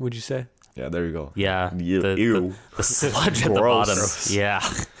sewer, would you say? Yeah, there you go. Yeah. Ew. The sludge at the Gross. bottom.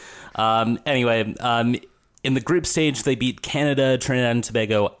 Yeah. Anyway, in the group stage, they beat Canada, Trinidad and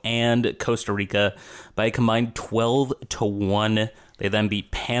Tobago, and Costa Rica by a combined 12-1. They then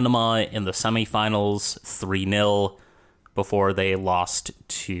beat Panama in the semifinals 3-0 before they lost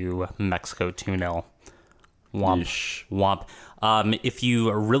to Mexico 2-0. Womp. Yeesh. Womp. If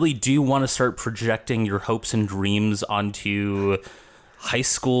you really do want to start projecting your hopes and dreams onto high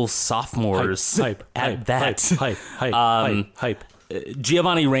school sophomores Hype.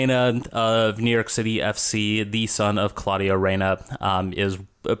 Giovanni Reyna of New York City FC, the son of Claudio Reyna, is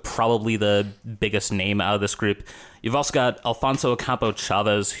probably the biggest name out of this group. You've also got Alfonso Ocampo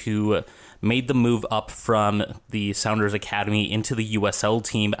Chavez, who made the move up from the Sounders Academy into the USL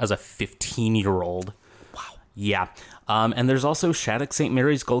team as a 15-year-old. Wow. Yeah. And there's also Shattuck St.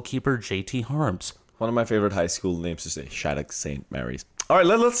 Mary's goalkeeper JT Harms. One of my favorite high school names to say, Shattuck St. Mary's. All right,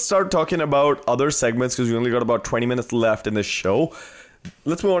 let's start talking about other segments because we only got about 20 minutes left in this show.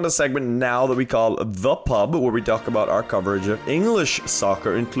 Let's move on to a segment now that we call The Pub, where we talk about our coverage of English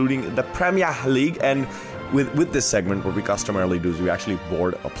soccer, including the Premier League. And with this segment, what we customarily do is we actually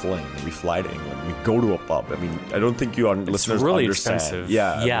board a plane. We fly to England. We go to a pub. I mean, I don't think listeners really understand. expensive.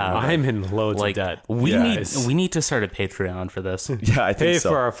 Yeah. I'm in loads of debt. We need to start a Patreon for this. Yeah, I think Pay so.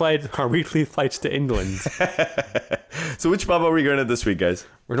 for our weekly flights to England. So which pub are we going to this week, guys?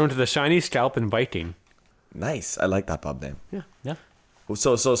 We're going to the Shiny Scalp in Viking. Nice. I like that pub name. Yeah.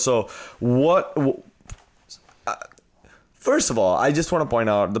 So what? First of all, I just want to point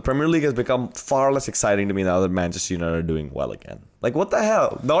out the Premier League has become far less exciting to me now that Manchester United are doing well again. Like, what the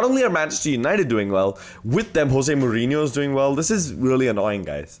hell? Not only are Manchester United doing well, with them, Jose Mourinho is doing well. This is really annoying,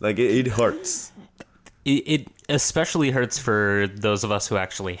 guys. Like, it hurts. It especially hurts for those of us who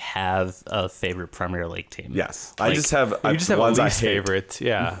actually have a favorite Premier League team. Yes. Like, I just have You just have a ones I least hate. favorite.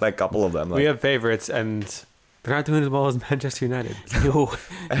 Yeah. Like a couple of them. Like, We have favorites, and they're not doing as well as Manchester United.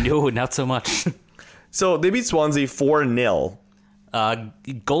 No, not so much. so they beat Swansea 4-0.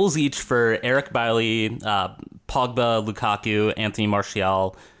 Goals each for Eric Bailly, Pogba, Lukaku, Anthony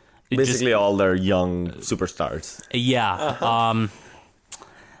Martial. Basically all their young superstars. Yeah.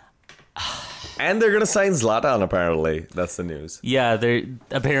 And they're going to sign Zlatan, apparently. That's the news. Yeah, they're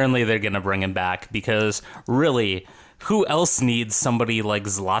going to bring him back because really, who else needs somebody like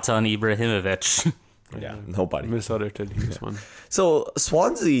Zlatan Ibrahimovic? Yeah, nobody. Minnesota could use one. So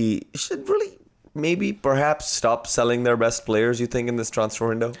Swansea should really maybe perhaps stop selling their best players, you think, in this transfer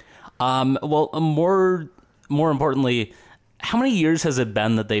window? Well, more importantly, how many years has it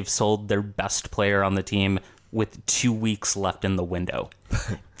been that they've sold their best player on the team with 2 weeks left in the window?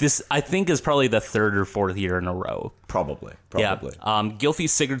 This, I think, is probably the third or fourth year in a row. Probably. Yeah. Gylfi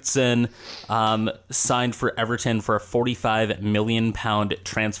Sigurdsson signed for Everton for a £45 million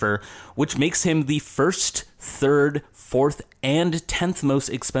transfer, which makes him the first, third, fourth, and 10th most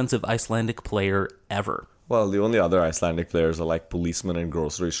expensive Icelandic player ever. Well, the only other Icelandic players are like policemen and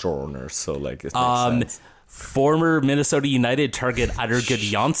grocery store owners, so like it makes sense. Former Minnesota United target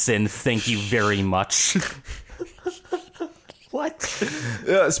Adergud Jansson, thank you very much. What?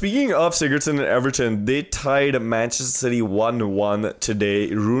 Speaking of Sigurdsson and Everton, they tied Manchester City 1-1 today.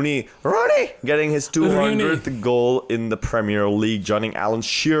 Rooney getting his 200th goal in the Premier League, joining Alan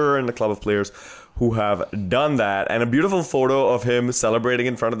Shearer and the club of players who have done that. And a beautiful photo of him celebrating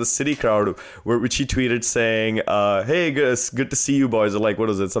in front of the City crowd, which he tweeted saying, "Hey, guys, good to see you boys." Or like, what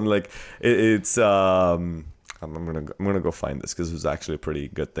is it? Something like it's. I'm gonna go find this because it was actually a pretty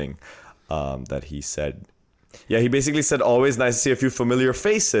good thing that he said. Yeah, he basically said, "Always nice to see a few familiar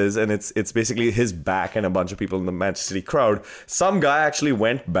faces," and it's basically his back and a bunch of people in the Manchester City crowd. Some guy actually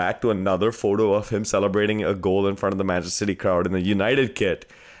went back to another photo of him celebrating a goal in front of the Manchester City crowd in the United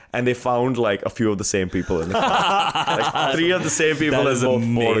kit, and they found like a few of the same people in the crowd. Like 3 of the same people as both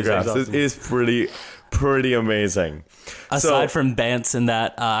photographs. It is pretty amazing. Aside from Bance and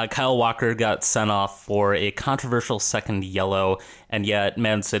that, Kyle Walker got sent off for a controversial second yellow, and yet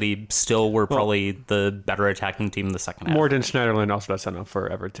Man City still were probably the better attacking team in the second half. Morten Schneiderlin also got sent off for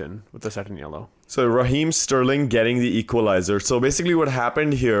Everton with the second yellow. So Raheem Sterling getting the equalizer. So basically what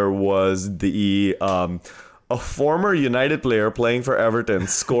happened here was a former United player playing for Everton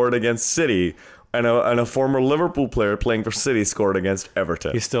scored against City, and a former Liverpool player playing for City scored against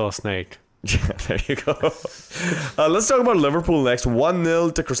Everton. He's still a snake. Yeah, there you go. Let's talk about Liverpool next.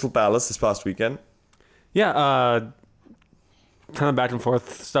 1-0 to Crystal Palace this past weekend. Yeah, kind of back and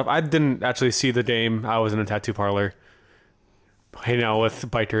forth stuff. I didn't actually see the game. I was in a tattoo parlor, hanging out with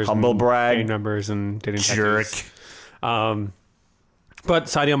bikers, Humble and brag, gang members, and getting jerk. tattoos. But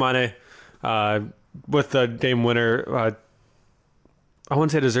Sadio Mane, with the game winner, I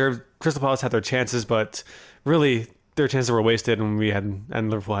wouldn't say deserved. Crystal Palace had their chances, but really their chances were wasted, and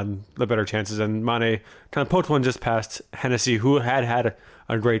Liverpool had the better chances. And Mane kind of poked one just past Hennessy, who had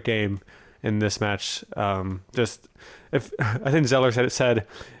a great game in this match. I think Zeller said,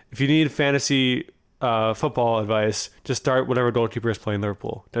 if you need fantasy football advice, just start whatever goalkeeper is playing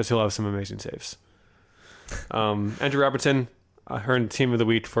Liverpool, because he'll have some amazing saves. Andrew Robertson earned Team of the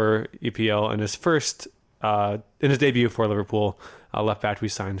Week for EPL in his debut for Liverpool. Left back we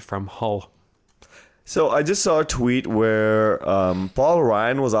signed from Hull. So I just saw a tweet where Paul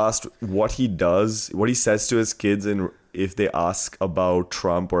Ryan was asked what he says to his kids if they ask about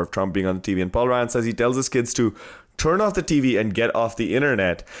Trump or if Trump being on the TV. And Paul Ryan says he tells his kids to turn off the TV and get off the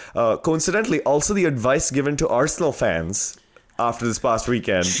internet. Coincidentally, also the advice given to Arsenal fans after this past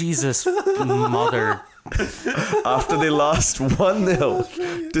weekend. Jesus, mother. After they lost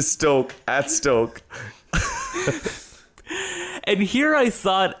 1-0 to Stoke at Stoke. And here I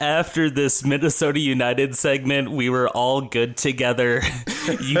thought after this Minnesota United segment, we were all good together.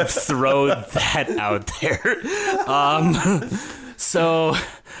 You throw that out there. So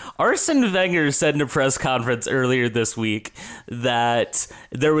Arsene Wenger said in a press conference earlier this week that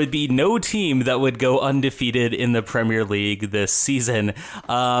there would be no team that would go undefeated in the Premier League this season.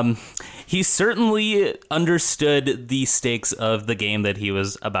 He certainly understood the stakes of the game that he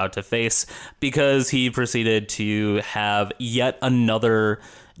was about to face, because he proceeded to have yet another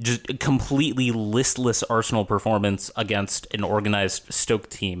just completely listless Arsenal performance against an organized Stoke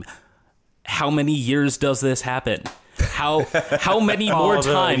team. How many years does this happen? How many more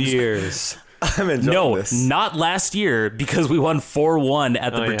times? Years. I'm enjoying this. No, not last year, because we won 4-1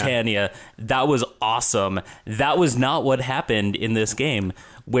 at the Britannia. Yeah. That was awesome. That was not what happened in this game,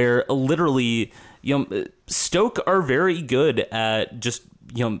 where literally, Stoke are very good at just,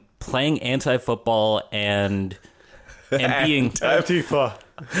 playing anti-football and being Antifa.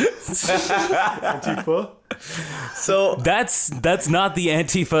 Antifa. So that's not the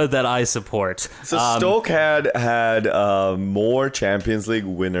Antifa that I support. So Stoke had more Champions League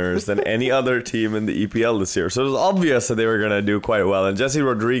winners than any other team in the EPL this year. So it was obvious that they were going to do quite well. And Jesse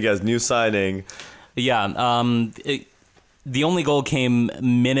Rodriguez, new signing. Yeah. The only goal came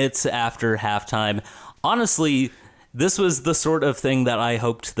minutes after halftime. Honestly, this was the sort of thing that I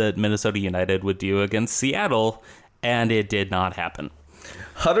hoped that Minnesota United would do against Seattle, and it did not happen.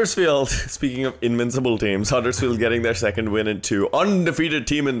 Huddersfield, speaking of invincible teams, Huddersfield getting their second win into undefeated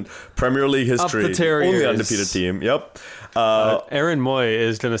team in Premier League history. Up the Terriers. Only undefeated team, yep. Aaron Moy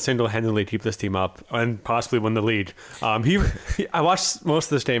is going to single-handedly keep this team up and possibly win the league. I watched most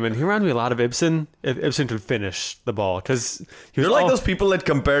of this game, and he reminded me a lot of Ibsen, if Ibsen could finish the ball. Because You're like those people that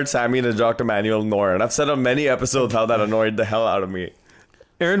compared Sammy to Dr. Manuel Neuer, and I've said on many episodes how that annoyed the hell out of me.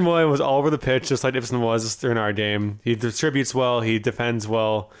 Aaron Moy was all over the pitch, just like Ibsen was during our game. He distributes well. He defends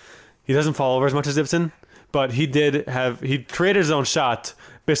well. He doesn't fall over as much as Ibsen, but he created his own shot,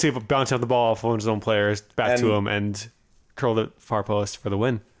 basically bouncing out the ball off one of his own players back to him and curled it far post for the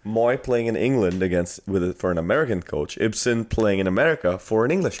win. Moy playing in England for an American coach. Ibsen playing in America for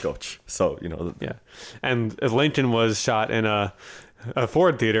an English coach. So, Yeah. And Lincoln was shot in a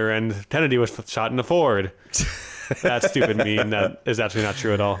Ford theater, and Kennedy was shot in a Ford. That stupid meme that is actually not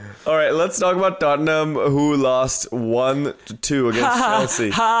true at all. All right, let's talk about Tottenham, who lost 1-2 against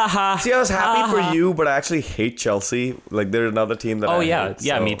Chelsea. See, I was happy for you, but I actually hate Chelsea. Like, they're another team that I hate.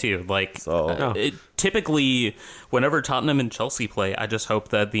 Yeah, me too. Typically, whenever Tottenham and Chelsea play, I just hope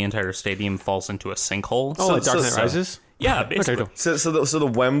that the entire stadium falls into a sinkhole. Like Dark Knight Rises? Yeah, basically. So the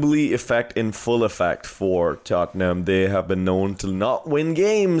Wembley effect in full effect for Tottenham. They have been known to not win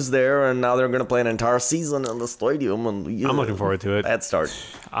games there, and now they're going to play an entire season in the stadium. And I'm looking forward to it. Bad start.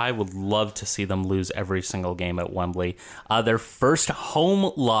 I would love to see them lose every single game at Wembley. Their first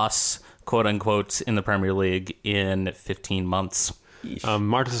home loss, quote unquote, in the Premier League in 15 months.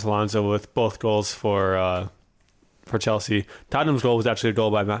 Marcus Alonso with both goals for Chelsea. Tottenham's goal was actually a goal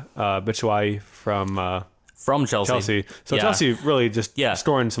by Batshuayi from Chelsea. So yeah. Chelsea really just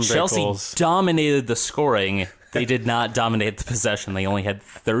scoring some great goals. Chelsea dominated the scoring. They did not dominate the possession. They only had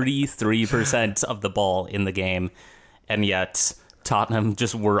 33% of the ball in the game, and yet Tottenham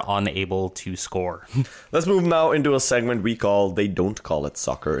just were unable to score. Let's move now into a segment we call They Don't Call It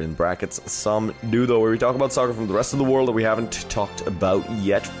Soccer, in brackets. Some do, though, where we talk about soccer from the rest of the world that we haven't talked about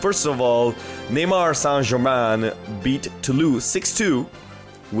yet. First of all, Neymar Saint-Germain beat Toulouse 6-2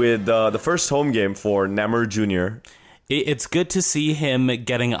 with the first home game for Neymar Jr. It's good to see him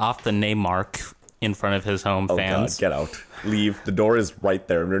getting off the name mark in front of his home fans. God, get out. Leave. The door is right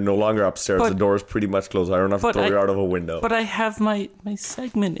there. They're no longer upstairs. The door is pretty much closed. I don't have to throw you out of a window. But I have my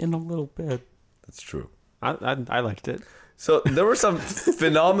segment in a little bit. That's true. I liked it. So there were some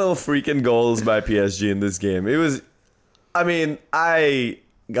phenomenal freaking goals by PSG in this game. It was, I mean, they're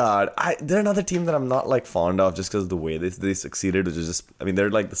another team that I'm not like fond of just because of the way they succeeded, which is just, I mean, they're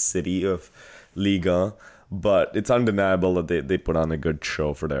like the city of Liga. But it's undeniable that they put on a good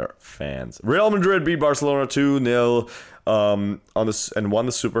show for their fans. Real Madrid beat Barcelona 2-0 and won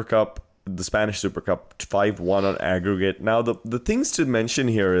the Super Cup, the Spanish Super Cup, 5-1 on aggregate. Now, the things to mention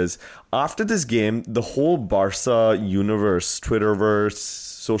here is, after this game, the whole Barca universe, Twitterverse,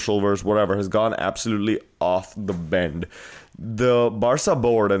 socialverse, whatever, has gone absolutely off the bend. The Barca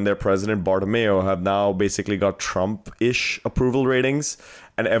board and their president, Bartomeu, have now basically got Trump-ish approval ratings.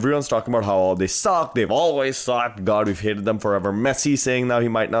 And everyone's talking about how they suck. They've always sucked. God, we've hated them forever. Messi saying now he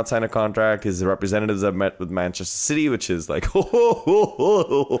might not sign a contract. His representatives have met with Manchester City, which is like,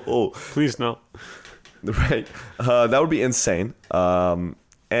 Please no. Right. That would be insane.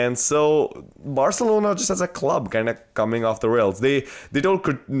 And so Barcelona just as a club kind of coming off the rails. They told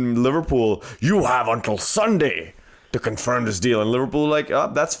Liverpool, you have until Sunday to confirm this deal. And Liverpool like, oh,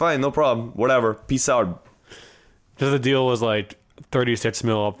 that's fine. No problem. Whatever. Peace out. Just the deal was like 36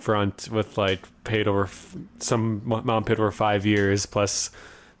 mil up front with like paid over some amount paid over 5 years, plus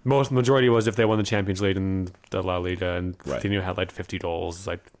majority was if they won the Champions League and the La Liga, and Coutinho had like 50 goals. It's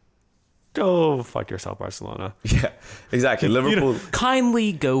like, go fuck yourself, Barcelona. Yeah, exactly. Liverpool,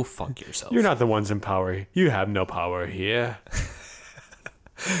 kindly go fuck yourself. You're not the ones in power. You have no power here.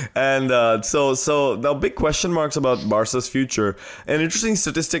 And so the big question marks about Barca's future. An interesting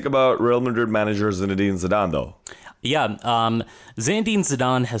statistic about Real Madrid manager Zinedine Zidane, though. Yeah, Zinedine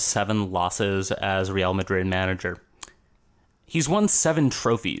Zidane has 7 losses as Real Madrid manager. He's won 7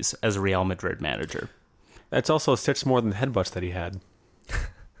 trophies as Real Madrid manager. That's also 6 more than headbutts that he had.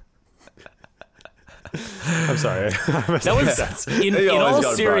 I'm sorry. That was, in all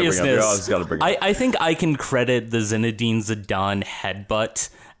seriousness, I think I can credit the Zinedine Zidane headbutt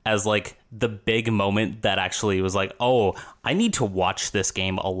as like the big moment that actually was like, oh, I need to watch this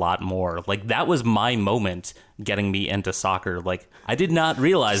game a lot more. Like, that was my moment getting me into soccer. Like, I did not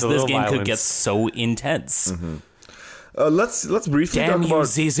realize this game could get so intense. Mm-hmm. Let's briefly talk about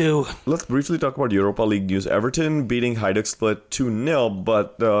Zizou. Let's briefly talk about Europa League news. Everton beating Hajduk Split 2-0,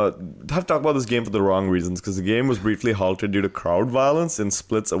 but I have to talk about this game for the wrong reasons, because the game was briefly halted due to crowd violence in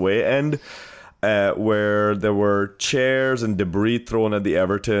Split's away end, where there were chairs and debris thrown at the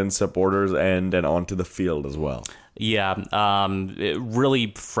Everton supporters and onto the field as well. Yeah,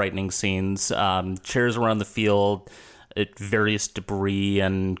 really frightening scenes. Chairs around the field, various debris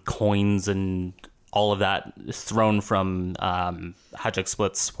and coins and all of that thrown from Hajduk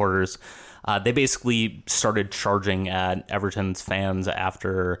Split supporters. They basically started charging at Everton's fans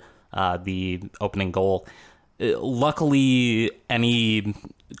after the opening goal. Luckily, any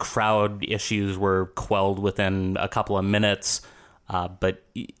crowd issues were quelled within a couple of minutes, but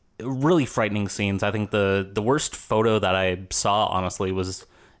really frightening scenes. I think the worst photo that I saw, honestly, was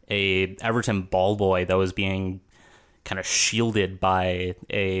a Everton ball boy that was being kind of shielded by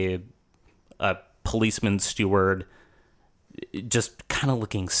a policeman steward, just kind of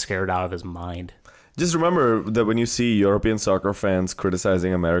looking scared out of his mind. Just remember that when you see European soccer fans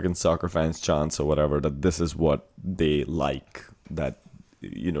criticizing American soccer fans' chants or whatever, that this is what they like. That,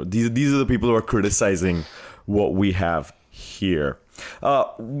 you know, these are the people who are criticizing what we have here.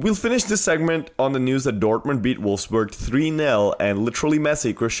 We'll finish this segment on the news that Dortmund beat Wolfsburg 3-0, and literally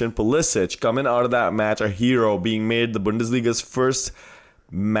Messi, Christian Pulisic, coming out of that match a hero, being made the Bundesliga's first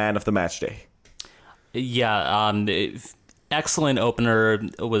man of the match day. Yeah, excellent opener.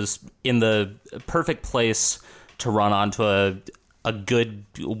 Was in the perfect place to run onto a good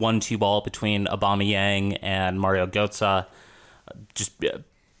 1-2 ball between Aubameyang and Mario Götze. Just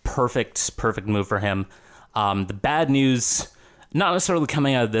perfect move for him. The bad news, not necessarily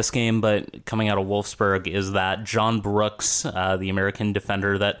coming out of this game, but coming out of Wolfsburg, is that John Brooks, the American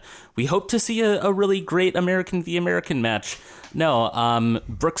defender that we hope to see a really great American v American match. No,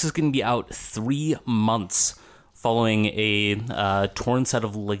 Brooks is going to be out 3 months following a torn set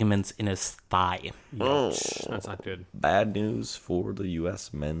of ligaments in his thigh. Ouch. That's not good. Bad news for the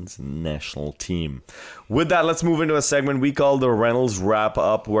U.S. men's national team. With that, let's move into a segment we call the Reynolds Wrap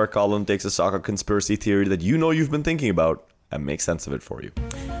Up, where Colin takes a soccer conspiracy theory that you know you've been thinking about and makes sense of it for you.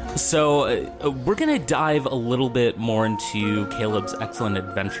 So we're going to dive a little bit more into Caleb's excellent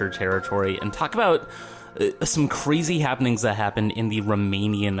adventure territory and talk about some crazy happenings that happened in the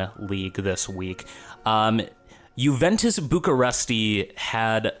Romanian league this week. Juventus Bucuresti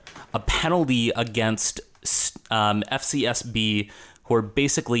had a penalty against FCSB, who are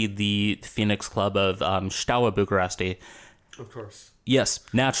basically the Phoenix club of Steaua Bucuresti. Of course. Yes,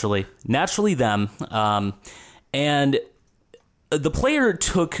 naturally them. And the player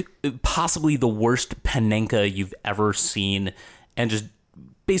took possibly the worst Panenka you've ever seen and just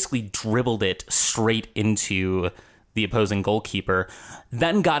basically dribbled it straight into the opposing goalkeeper,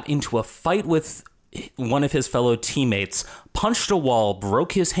 then got into a fight with one of his fellow teammates, punched a wall,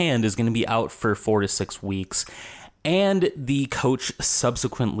 broke his hand, is going to be out for 4 to 6 weeks, and the coach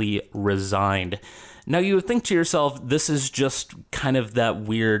subsequently resigned. Now, you would think to yourself, this is just kind of that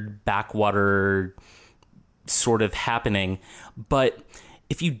weird backwater sort of happening, but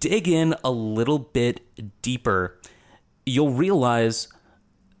if you dig in a little bit deeper, you'll realize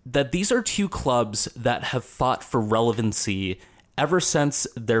that these are two clubs that have fought for relevancy ever since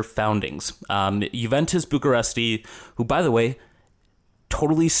their foundings. Juventus Bucuresti, who, by the way,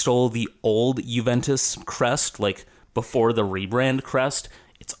 totally stole the old Juventus crest, like before the rebrand crest.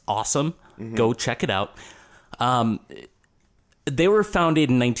 It's awesome. Mm-hmm. Go check it out. They were founded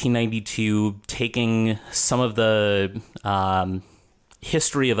in 1992, taking some of the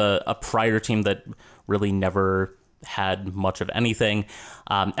history of a prior team that really never had much of anything.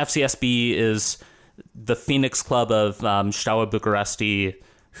 FCSB is the Phoenix club of Steaua Bucuresti,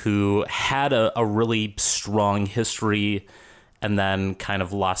 who had a really strong history and then kind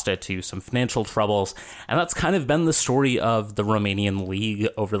of lost it to some financial troubles. And that's kind of been the story of the Romanian league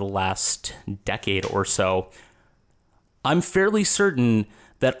over the last decade or so. I'm fairly certain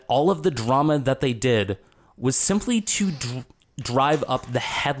that all of the drama that they did was simply to drive up the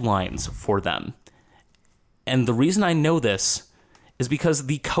headlines for them. And the reason I know this is because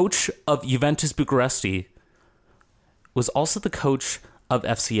the coach of Juventus Bucuresti was also the coach of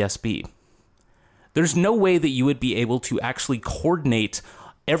FCSB. There's no way that you would be able to actually coordinate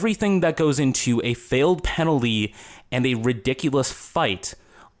everything that goes into a failed penalty and a ridiculous fight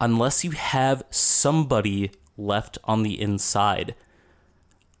unless you have somebody left on the inside.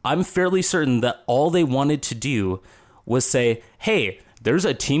 I'm fairly certain that all they wanted to do was say, hey, there's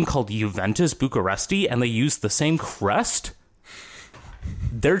a team called Juventus Bucuresti and they use the same crest?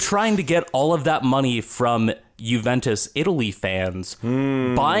 They're trying to get all of that money from Juventus Italy fans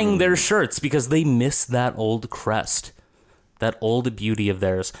buying their shirts because they miss that old crest, that old beauty of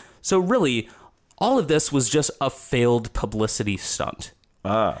theirs. So really, all of this was just a failed publicity stunt.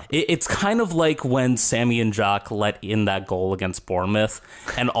 It's kind of like when Sammy and Jock let in that goal against Bournemouth,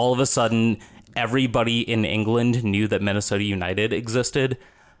 and all of a sudden, everybody in England knew that Minnesota United existed.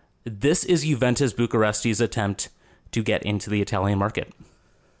 This is Juventus Bucuresti's attempt to get into the Italian market.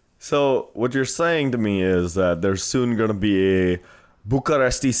 So what you're saying to me is that there's soon going to be a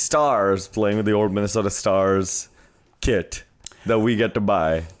Bucuresti Stars playing with the old Minnesota Stars kit that we get to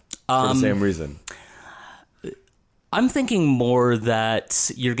buy for the same reason. I'm thinking more that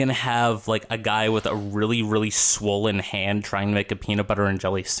you're going to have like a guy with a really, really swollen hand trying to make a peanut butter and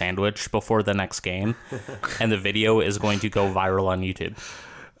jelly sandwich before the next game. And the video is going to go viral on YouTube.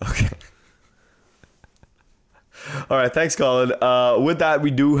 Okay. All right, thanks, Colin. With that, we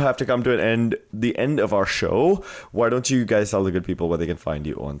do have to come to the end of our show. Why don't you guys tell the good people where they can find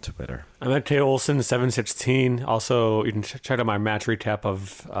you on Twitter? I'm at Olson716. Also, you can check out my match recap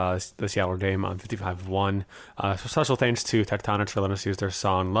of the Seattle game on 55-1. Special thanks to Tectonics for letting us use their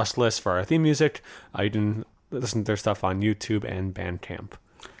song Lustless for our theme music. You can listen to their stuff on YouTube and Bandcamp.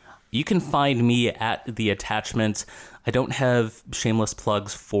 You can find me at The Attachment. I don't have shameless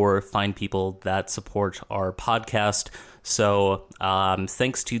plugs for fine people that support our podcast. So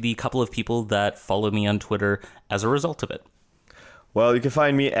thanks to the couple of people that follow me on Twitter as a result of it. Well, you can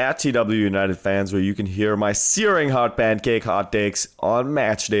find me at TW United Fans, where you can hear my searing hot pancake hot takes on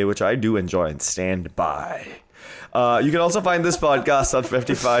match day, which I do enjoy and stand by. You can also find this podcast on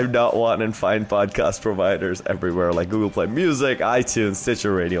 55.1 and find podcast providers everywhere like Google Play Music, iTunes,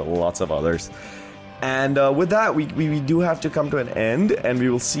 Stitcher Radio, lots of others. And with that, we do have to come to an end, and we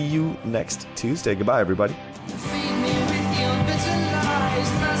will see you next Tuesday. Goodbye, everybody.